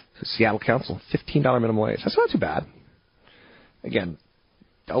 So Seattle Council, $15 minimum wage. That's not too bad. Again,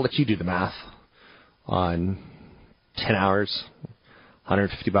 I'll let you do the math on 10 hours,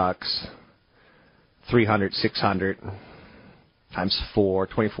 $150, 300, 600 times 4,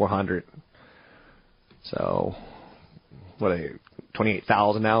 2,400. So, what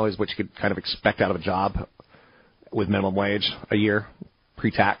 28,000 now is what you could kind of expect out of a job with minimum wage a year,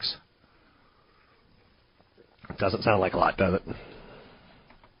 pre-tax. Doesn't sound like a lot, does it?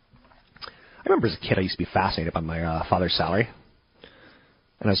 I remember as a kid I used to be fascinated by my father's salary.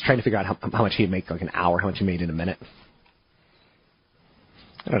 And I was trying to figure out how much he'd make like an hour, how much he made in a minute.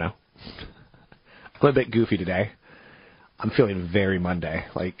 I don't know. I'm a bit goofy today. I'm feeling very Monday.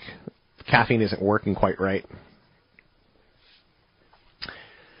 Like, caffeine isn't working quite right.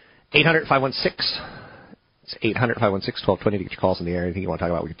 800-516. It's 800-516-1220 to get your calls in the air. Anything you want to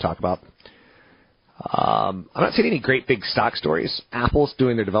talk about, we can talk about. I'm not seeing any great big stock stories. Apple's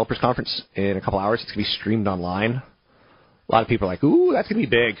doing their developers conference in a couple hours. It's going to be streamed online. A lot of people are like, ooh, that's going to be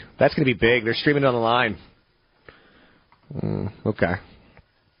big. That's going to be big. They're streaming it on the line. Okay.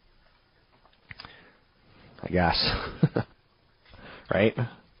 I guess. Right?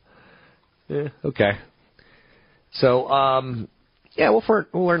 Yeah, okay. So,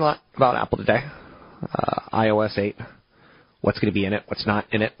 we'll learn a lot about Apple today. iOS 8. What's going to be in it, what's not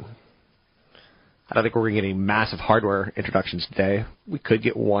in it. I don't think we're going to get any massive hardware introductions today. We could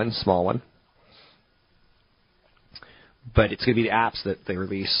get one small one. But it's going to be the apps that they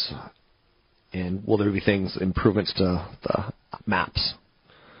release. And will there be improvements to the maps?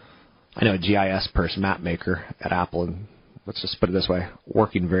 I know a GIS person, map maker at Apple, and let's just put it this way,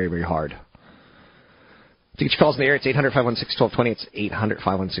 working very, very hard. To get your calls in the air, it's 800-516-1220. It's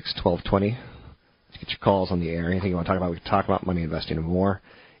 800-516-1220. To get your calls on the air, anything you want to talk about, we can talk about money, investing, and more.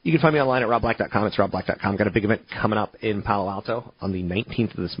 You can find me online at robblack.com. It's robblack.com. Got a big event coming up in Palo Alto on the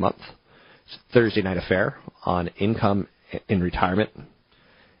 19th of this month. It's a Thursday night affair on income in retirement.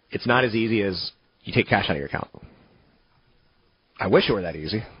 It's not as easy as you take cash out of your account. I wish it were that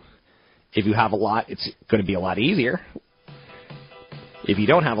easy. If you have a lot, it's going to be a lot easier. If you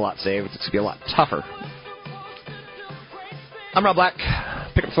don't have a lot saved, it's going to be a lot tougher. I'm Rob Black.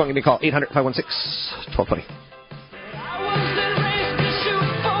 Pick up the phone and give me a call, 800-516-1220.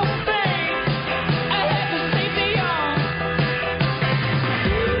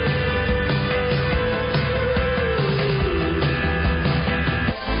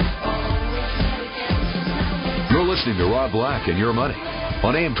 You're listening to Rob Black and Your Money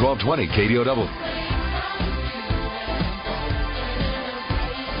on AM 1220 KDOW.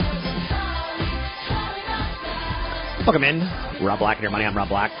 Welcome in. Rob Black and Your Money. I'm Rob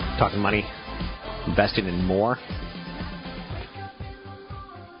Black, talking money, investing, and more.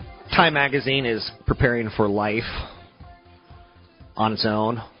 Time Magazine is preparing for life on its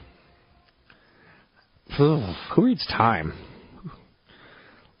own. Who reads Time?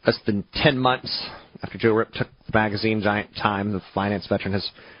 Less than 10 months after Joe Rip took the magazine giant Time, the finance veteran has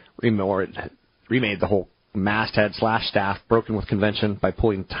remade the whole masthead / staff broken with convention by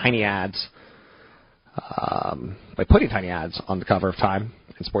putting tiny ads on the cover of Time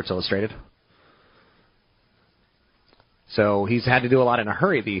and Sports Illustrated. So he's had to do a lot in a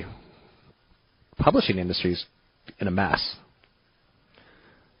hurry. The publishing industry's in a mess.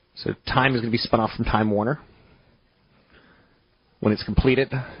 So Time is going to be spun off from Time Warner. When it's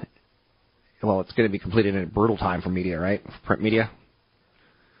completed, well, it's going to be completed in a brutal time for media, right? For print media.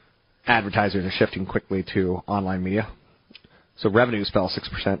 Advertisers are shifting quickly to online media. So revenues fell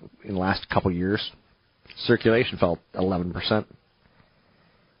 6% in the last couple years. Circulation fell 11%.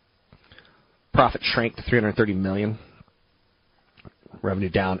 Profit shrank to $330 million. Revenue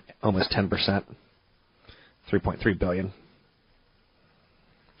down almost 10%. $3.3 billion.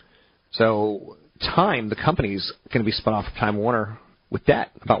 So Time, the company's going to be spun off from Time Warner with debt,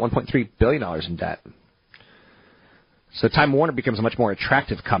 about $1.3 billion in debt. So Time Warner becomes a much more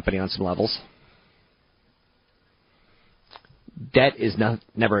attractive company on some levels. Debt is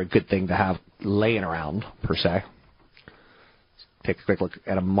never a good thing to have laying around, per se. Take a quick look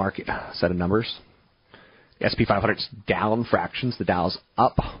at a market set of numbers. The S&P 500's down fractions. The Dow's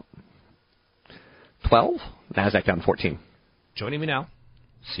up 12. NASDAQ down 14. Joining me now,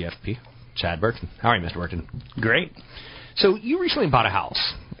 CFP, Chad Burton. How are you, Mr. Burton? Great. So you recently bought a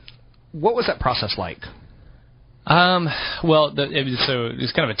house. What was that process like? It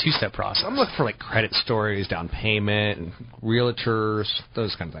was kind of a two-step process. I'm looking for like credit stories, down payment, and realtors,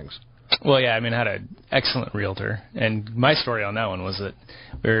 those kind of things. Well, yeah, I had an excellent realtor, and my story on that one was that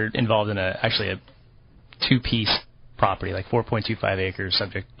we were involved in a two-piece property, like 4.25 acres.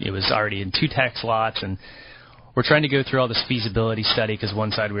 It was already in 2 tax lots, and we're trying to go through all this feasibility study because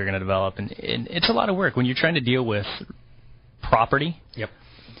one side we were going to develop, and it's a lot of work when you're trying to deal with property. Yep.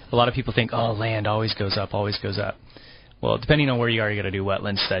 A lot of people think, land always goes up, always goes up. Well, depending on where you are, you got to do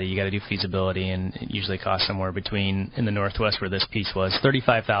wetland study, you got to do feasibility, and it usually costs somewhere between, in the Northwest where this piece was,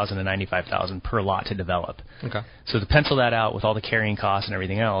 $35,000 to $95,000 per lot to develop. Okay. So to pencil that out with all the carrying costs and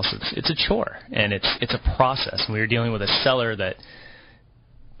everything else, it's a chore, and it's a process. And we were dealing with a seller that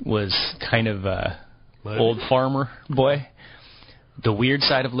was kind of old farmer boy. The weird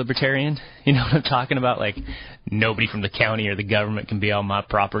side of libertarian, you know what I'm talking about? Like, nobody from the county or the government can be on my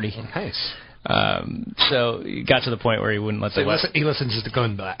property. Nice. So it got to the point where he wouldn't let he listens to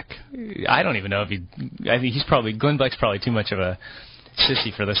Glenn Beck. I don't even know if I think Glenn Beck's probably too much of a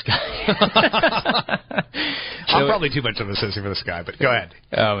sissy for this guy. I'm probably too much of a sissy for this guy, but go ahead.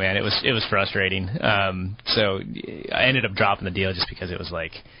 Oh man, it was frustrating. So I ended up dropping the deal just because it was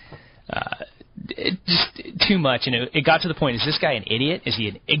like, just too much. And it got to the point, is this guy an idiot? Is he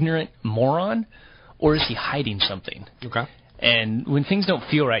an ignorant moron? Or is he hiding something? Okay. And when things don't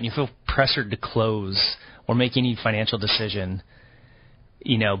feel right and you feel pressured to close or make any financial decision,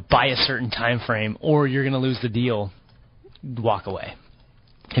 by a certain time frame, or you're going to lose the deal, walk away.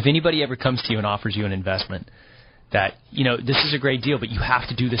 If anybody ever comes to you and offers you an investment that, this is a great deal, but you have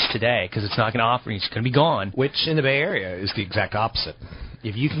to do this today because it's not going to offer you, it's going to be gone. Which in the Bay Area is the exact opposite.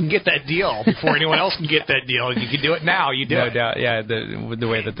 If you can get that deal before anyone else can get that deal, and you can do it now, you do it. No doubt, yeah, the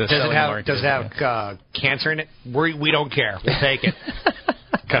way that the selling market does it have cancer in it? We don't care. We'll take it.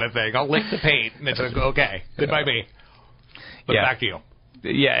 Kind of thing. I'll lick the paint, and it's okay. Goodbye, me. But back to you.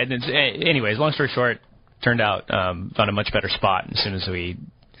 Yeah, and anyways, long story short, turned out found a much better spot as soon as we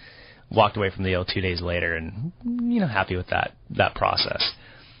walked away from the deal 2 days later, and happy with that process.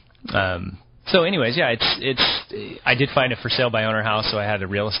 So anyways, yeah, I did find a for sale by owner house, so I had a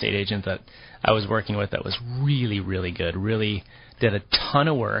real estate agent that I was working with that was really, really good, really did a ton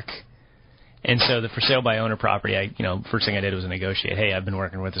of work. And so the for sale by owner property, first thing I did was negotiate, hey, I've been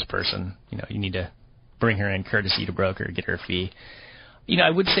working with this person, you need to bring her in courtesy to broker, get her a fee.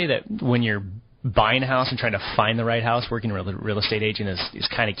 I would say that when you're buying a house and trying to find the right house, working with a real estate agent is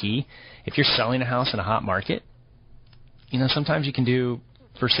kind of key. If you're selling a house in a hot market, sometimes you can do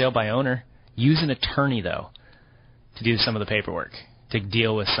for sale by owner. Use an attorney, though, to do some of the paperwork, to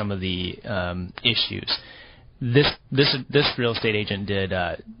deal with some of the issues. This real estate agent did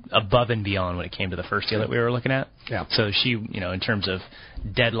above and beyond when it came to the first deal that we were looking at. Yeah. So she, in terms of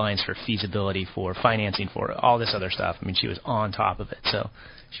deadlines for feasibility, for financing, for all this other stuff, she was on top of it. So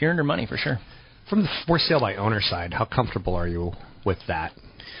she earned her money for sure. From the for sale by owner side, how comfortable are you with that?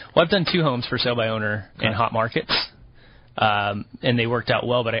 Well, I've done 2 homes for sale by owner in hot markets. And they worked out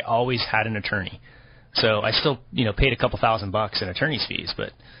well, but I always had an attorney. So I still, paid a couple $1,000 in attorney's fees,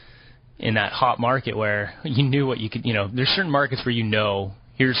 but in that hot market where you knew what you could, there's certain markets where I'm going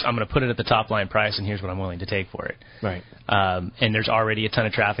to put it at the top line price and here's what I'm willing to take for it. Right. And there's already a ton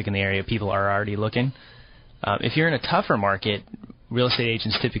of traffic in the area. People are already looking. If you're in a tougher market, real estate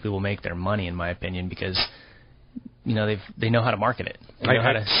agents typically will make their money, in my opinion, because they know how to market it. They know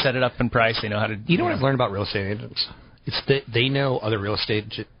how to set it up in price. They know how to. What I've learned about real estate agents? It's that they know other real estate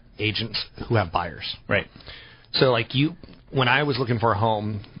agents who have buyers. Right. So, when I was looking for a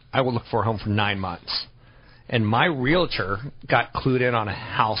home, I would look for a home for 9 months. And my realtor got clued in on a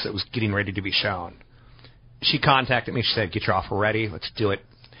house that was getting ready to be shown. She contacted me. She said, get your offer ready. Let's do it.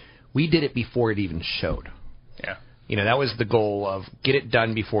 We did it before it even showed. Yeah. That was the goal of get it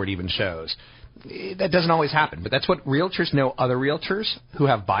done before it even shows. That doesn't always happen, but that's what realtors know other realtors who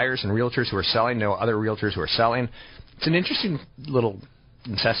have buyers, and realtors who are selling know other realtors who are selling. It's an interesting little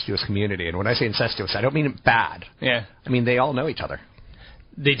incestuous community, and when I say incestuous, I don't mean it bad. Yeah. They all know each other.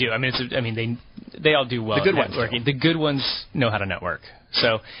 They do. They all do well. The good ones networking. The good ones know how to network.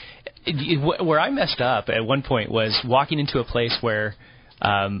 So, where I messed up at one point was walking into a place where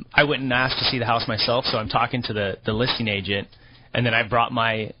I went and asked to see the house myself. So I'm talking to the listing agent, and then I brought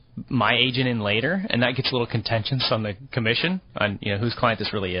my agent in later, and that gets a little contentious on the commission on whose client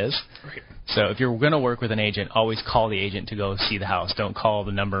this really is. Right. So if you're going to work with an agent, always call the agent to go see the house. Don't call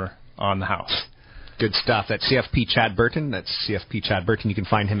the number on the house. Good stuff. That's CFP Chad Burton. That's CFP Chad Burton. You can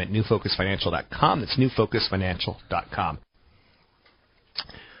find him at newfocusfinancial.com. That's newfocusfinancial.com.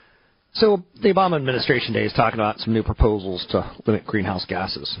 So the Obama administration today is talking about some new proposals to limit greenhouse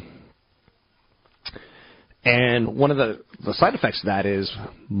gases. And one of the side effects of that is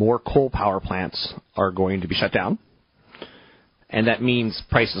more coal power plants are going to be shut down. And that means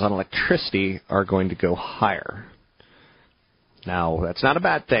prices on electricity are going to go higher. Now, that's not a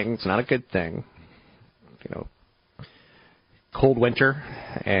bad thing. It's not a good thing. Cold winter,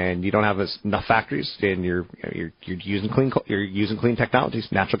 and you don't have enough factories, and you're using clean technologies,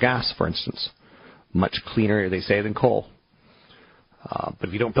 natural gas, for instance, much cleaner, they say, than coal. But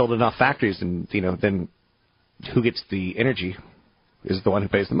if you don't build enough factories, then who gets the energy is the one who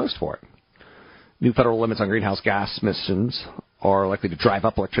pays the most for it. New federal limits on greenhouse gas emissions are likely to drive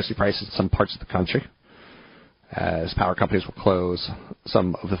up electricity prices in some parts of the country, as power companies will close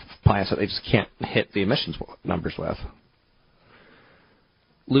some of the plants that they just can't hit the emissions numbers with.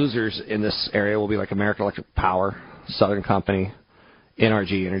 Losers in this area will be like American Electric Power, Southern Company,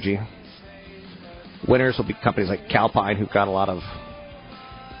 NRG Energy. Winners will be companies like Calpine, who've got a lot of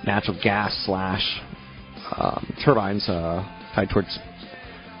natural gas / turbines tied towards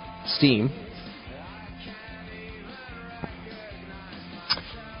steam.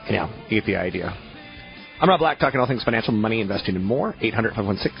 You get the idea. I'm Rob Black, talking all things financial, money, investing, and more.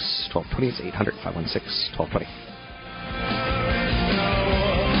 800-516-1220. It's 800-516-1220.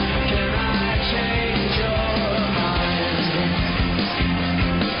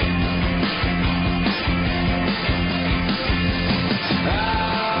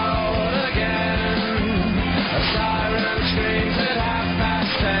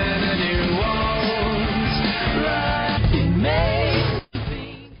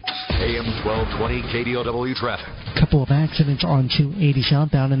 1220 KDOW traffic. Couple of accidents on 280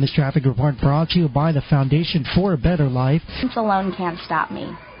 southbound, and this traffic report brought to you by the Foundation for a Better Life. Distance alone can't stop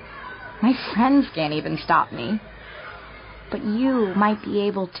me. My friends can't even stop me. But you might be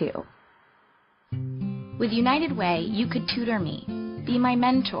able to. With United Way, you could tutor me, be my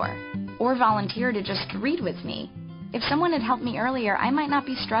mentor, or volunteer to just read with me. If someone had helped me earlier, I might not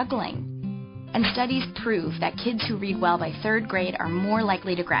be struggling. And studies prove that kids who read well by 3rd grade are more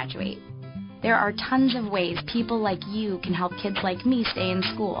likely to graduate. There are tons of ways people like you can help kids like me stay in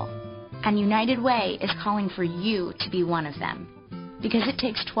school. And United Way is calling for you to be one of them. Because it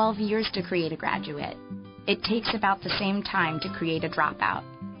takes 12 years to create a graduate. It takes about the same time to create a dropout.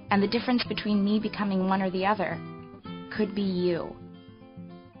 And the difference between me becoming one or the other could be you.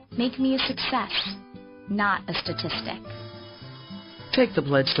 Make me a success, not a statistic. Take the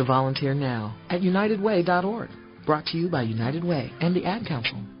pledge to volunteer now at UnitedWay.org. Brought to you by United Way and the Ad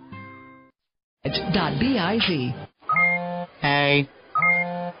Council. .biz. Hey,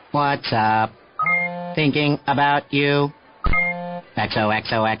 what's up? Thinking about you.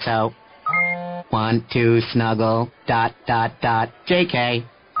 XOXOXO. 1, 2, snuggle. ... JK.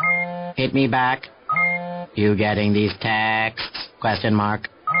 Hit me back. You getting these texts? Question mark.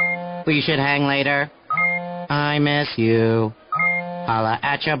 We should hang later. I miss you. Holla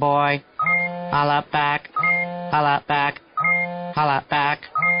at ya, boy. Holla back. Holla back. Holla back.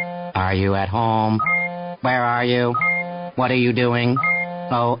 Are you at home? Where are you? What are you doing?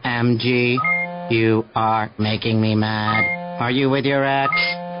 OMG. You are making me mad. Are you with your ex?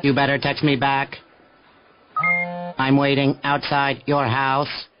 You better text me back. I'm waiting outside your house.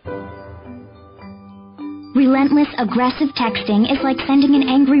 Relentless, aggressive texting is like sending an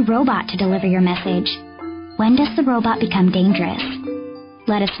angry robot to deliver your message. When does the robot become dangerous?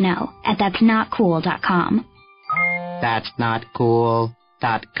 Let us know at that'snotcool.com.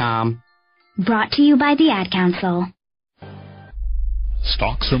 That'snotcool.com. Brought to you by the Ad Council.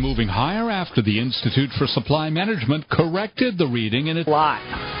 Stocks are moving higher after the Institute for Supply Management corrected the reading in its... A lot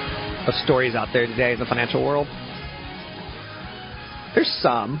of stories out there today in the financial world. There's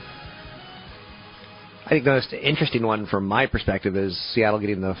some. I think the most interesting one from my perspective is Seattle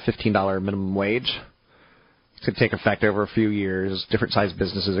getting the $15 minimum wage. It's going to take effect over a few years. Different sized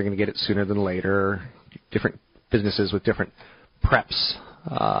businesses are going to get it sooner than later. Different businesses with different perks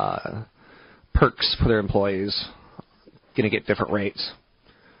for their employees going to get different rates.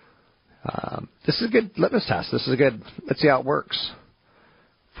 This is a good litmus test. This is a good, let's see how it works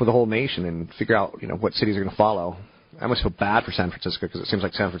for the whole nation and figure out, what cities are going to follow. I almost feel bad for San Francisco because it seems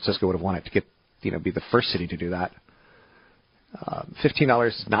like San Francisco would have wanted to get, be the first city to do that. $15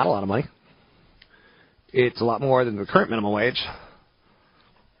 is not a lot of money. It's a lot more than the current minimum wage.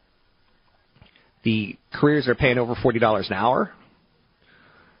 The careers that are paying over $40 an hour,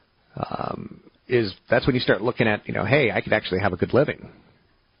 that's when you start looking at, hey, I could actually have a good living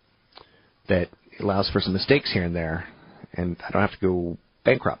that allows for some mistakes here and there, and I don't have to go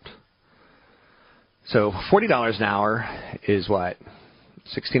bankrupt. So $40 an hour is what?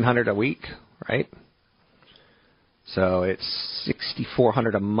 $1,600 a week, right? So it's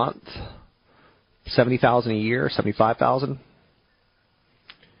 $6,400 a month, $70,000 a year, $75,000.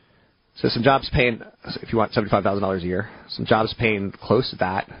 So some jobs paying, if you want $75,000 a year, some jobs paying close to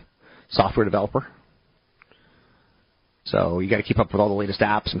that. Software developer. So you got to keep up with all the latest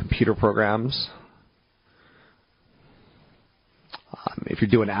apps and computer programs. If you're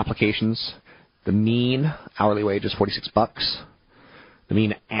doing applications, the mean hourly wage is $46. The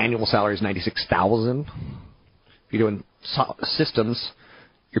mean annual salary is $96,000. If you're doing systems,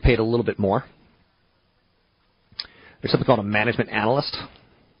 you're paid a little bit more. There's something called a management analyst.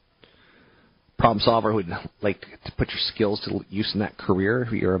 Problem solver who would like to put your skills to use in that career.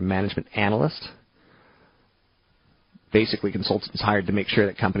 You're a management analyst. Basically, consultants hired to make sure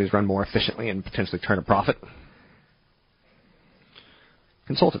that companies run more efficiently and potentially turn a profit.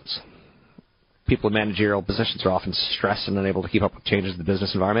 Consultants. People in managerial positions are often stressed and unable to keep up with changes in the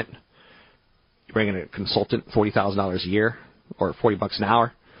business environment. You bring in a consultant, $40,000 a year, or $40 an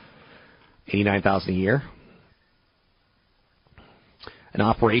hour, $89,000 a year. An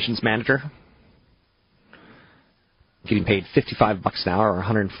operations manager, getting paid $55 an hour or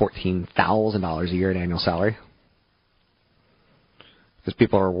 $114,000 a year in annual salary. Because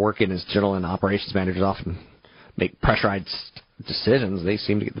people are working as general and operations managers often make pressurized decisions, they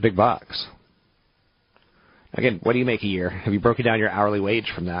seem to get the big bucks. Again, what do you make a year? Have you broken down your hourly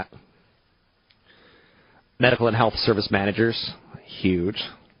wage from that? Medical and health service managers, huge.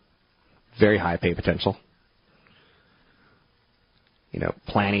 Very high pay potential.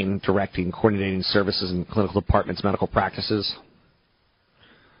 Planning, directing, coordinating services in clinical departments, medical practices.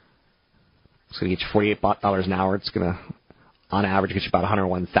 It's going to get you $48 an hour. It's going to, on average, get you about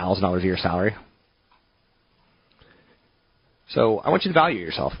 $101,000 a year salary. So I want you to value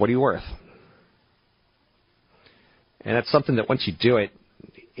yourself. What are you worth? And that's something that once you do it,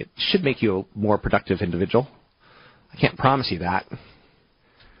 it should make you a more productive individual. I can't promise you that.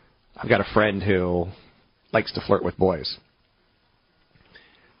 I've got a friend who likes to flirt with boys.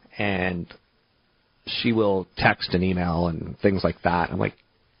 And she will text and email and things like that. I'm like,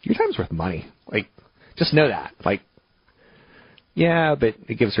 your time's worth money. Like, just know that. Like, yeah, but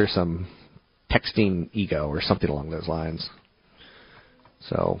it gives her some texting ego or something along those lines.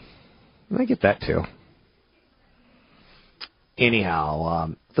 So, I get that too. Anyhow,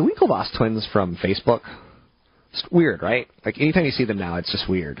 the Winklevoss twins from Facebook, it's weird, right? Like, anytime you see them now, it's just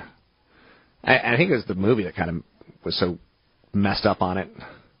weird. I think it was the movie that kind of was so messed up on it.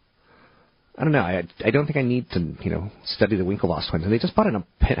 I don't know. I don't think I need to, study the Winklevoss twins. And they just bought in a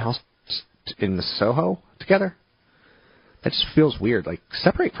penthouse in the Soho together. That just feels weird. Like,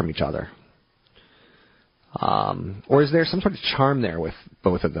 separate from each other. Or is there some sort of charm there with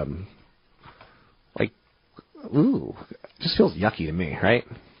both of them? Like, ooh, it just feels yucky to me, right?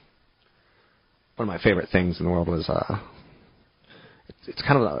 One of my favorite things in the world was, it's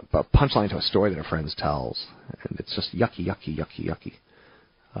kind of a punchline to a story that a friend tells. And it's just yucky, yucky, yucky, yucky.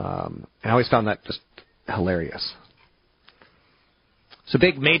 And I always found that just hilarious. So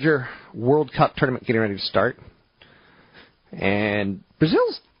big major World Cup tournament getting ready to start. And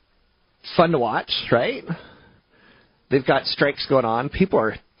Brazil's fun to watch, right? They've got strikes going on. People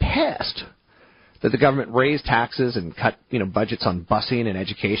are pissed that the government raised taxes and cut, budgets on busing and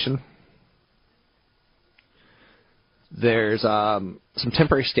education. There's some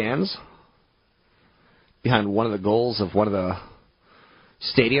temporary stands behind one of the goals of one of the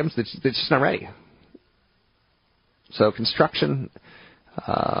stadiums that's just not ready. So construction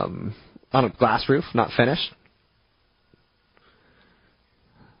on a glass roof, not finished.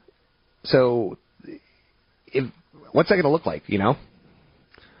 So what's that going to look like,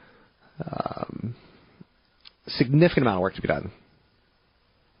 Significant amount of work to be done.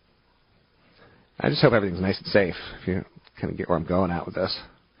 I just hope everything's nice and safe, if you kind of get where I'm going at with this.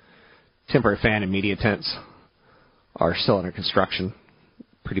 Temporary fan and media tents are still under construction.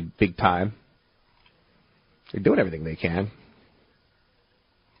 Pretty big time. They're doing everything they can.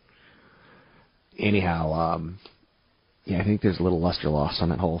 Anyhow, I think there's a little luster loss on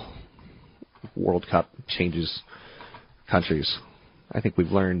that whole World Cup changes countries. I think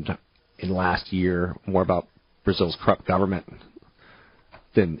we've learned in the last year more about Brazil's corrupt government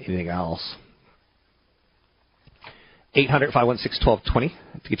than anything else. 800-516-1220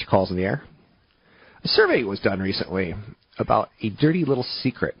 to get your calls in the air. A survey was done recently about a dirty little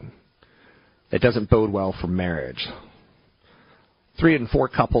secret that doesn't bode well for marriage. 3 in 4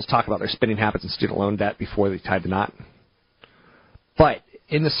 couples talk about their spending habits and student loan debt before they tied the knot. But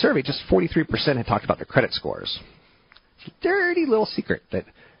in the survey, just 43% had talked about their credit scores. It's a dirty little secret that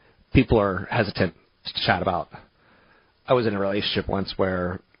people are hesitant to chat about. I was in a relationship once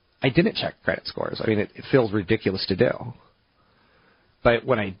where I didn't check credit scores. I mean, it feels ridiculous to do. But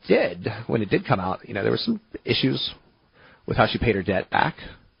when it did come out, there were some issues with how she paid her debt back.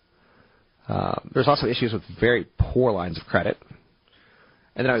 There's also issues with very poor lines of credit.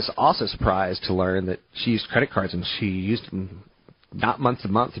 And then I was also surprised to learn that she used credit cards and she used them not month to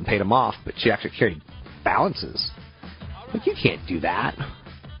month and paid them off, but she actually carried balances. Like, you can't do that.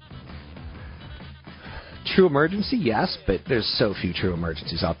 True emergency, yes, but there's so few true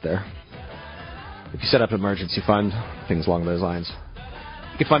emergencies out there. If you set up an emergency fund, things along those lines.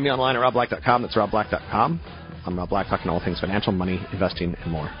 You can find me online at robblack.com. That's robblack.com. I'm Rob Black, talking all things financial, money, investing,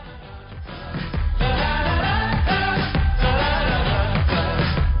 and more.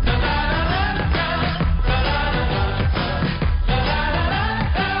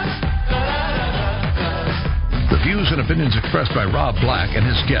 Views and opinions expressed by Rob Black and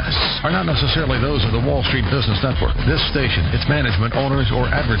his guests are not necessarily those of the Wall Street Business Network, this station, its management, owners, or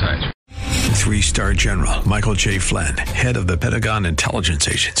advertisers. 3-star General Michael J. Flynn, head of the Pentagon Intelligence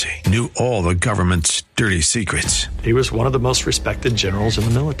Agency, knew all the government's dirty secrets. He was one of the most respected generals in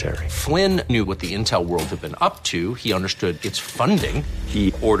the military. Flynn knew what the intel world had been up to. He understood its funding.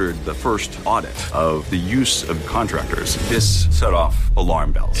 He ordered the first audit of the use of contractors. This set off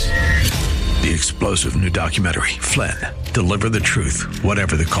alarm bells. The explosive new documentary, Flynn, Deliver the Truth,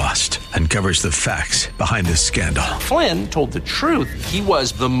 Whatever the Cost, uncovers the facts behind this scandal. Flynn told the truth. He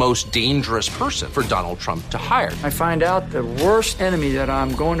was the most dangerous person for Donald Trump to hire. I find out the worst enemy that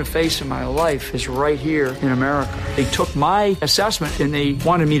I'm going to face in my life is right here in America. They took my assessment and they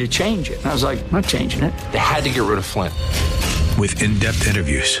wanted me to change it. And I was like, I'm not changing it. They had to get rid of Flynn. With in-depth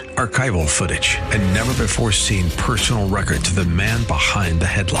interviews, archival footage, and never-before-seen personal records of the man behind the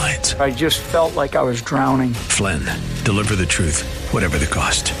headlines. I just felt like I was drowning. Flynn, deliver the truth, whatever the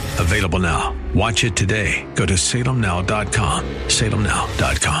cost. Available now. Watch it today. Go to salemnow.com.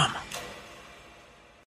 salemnow.com.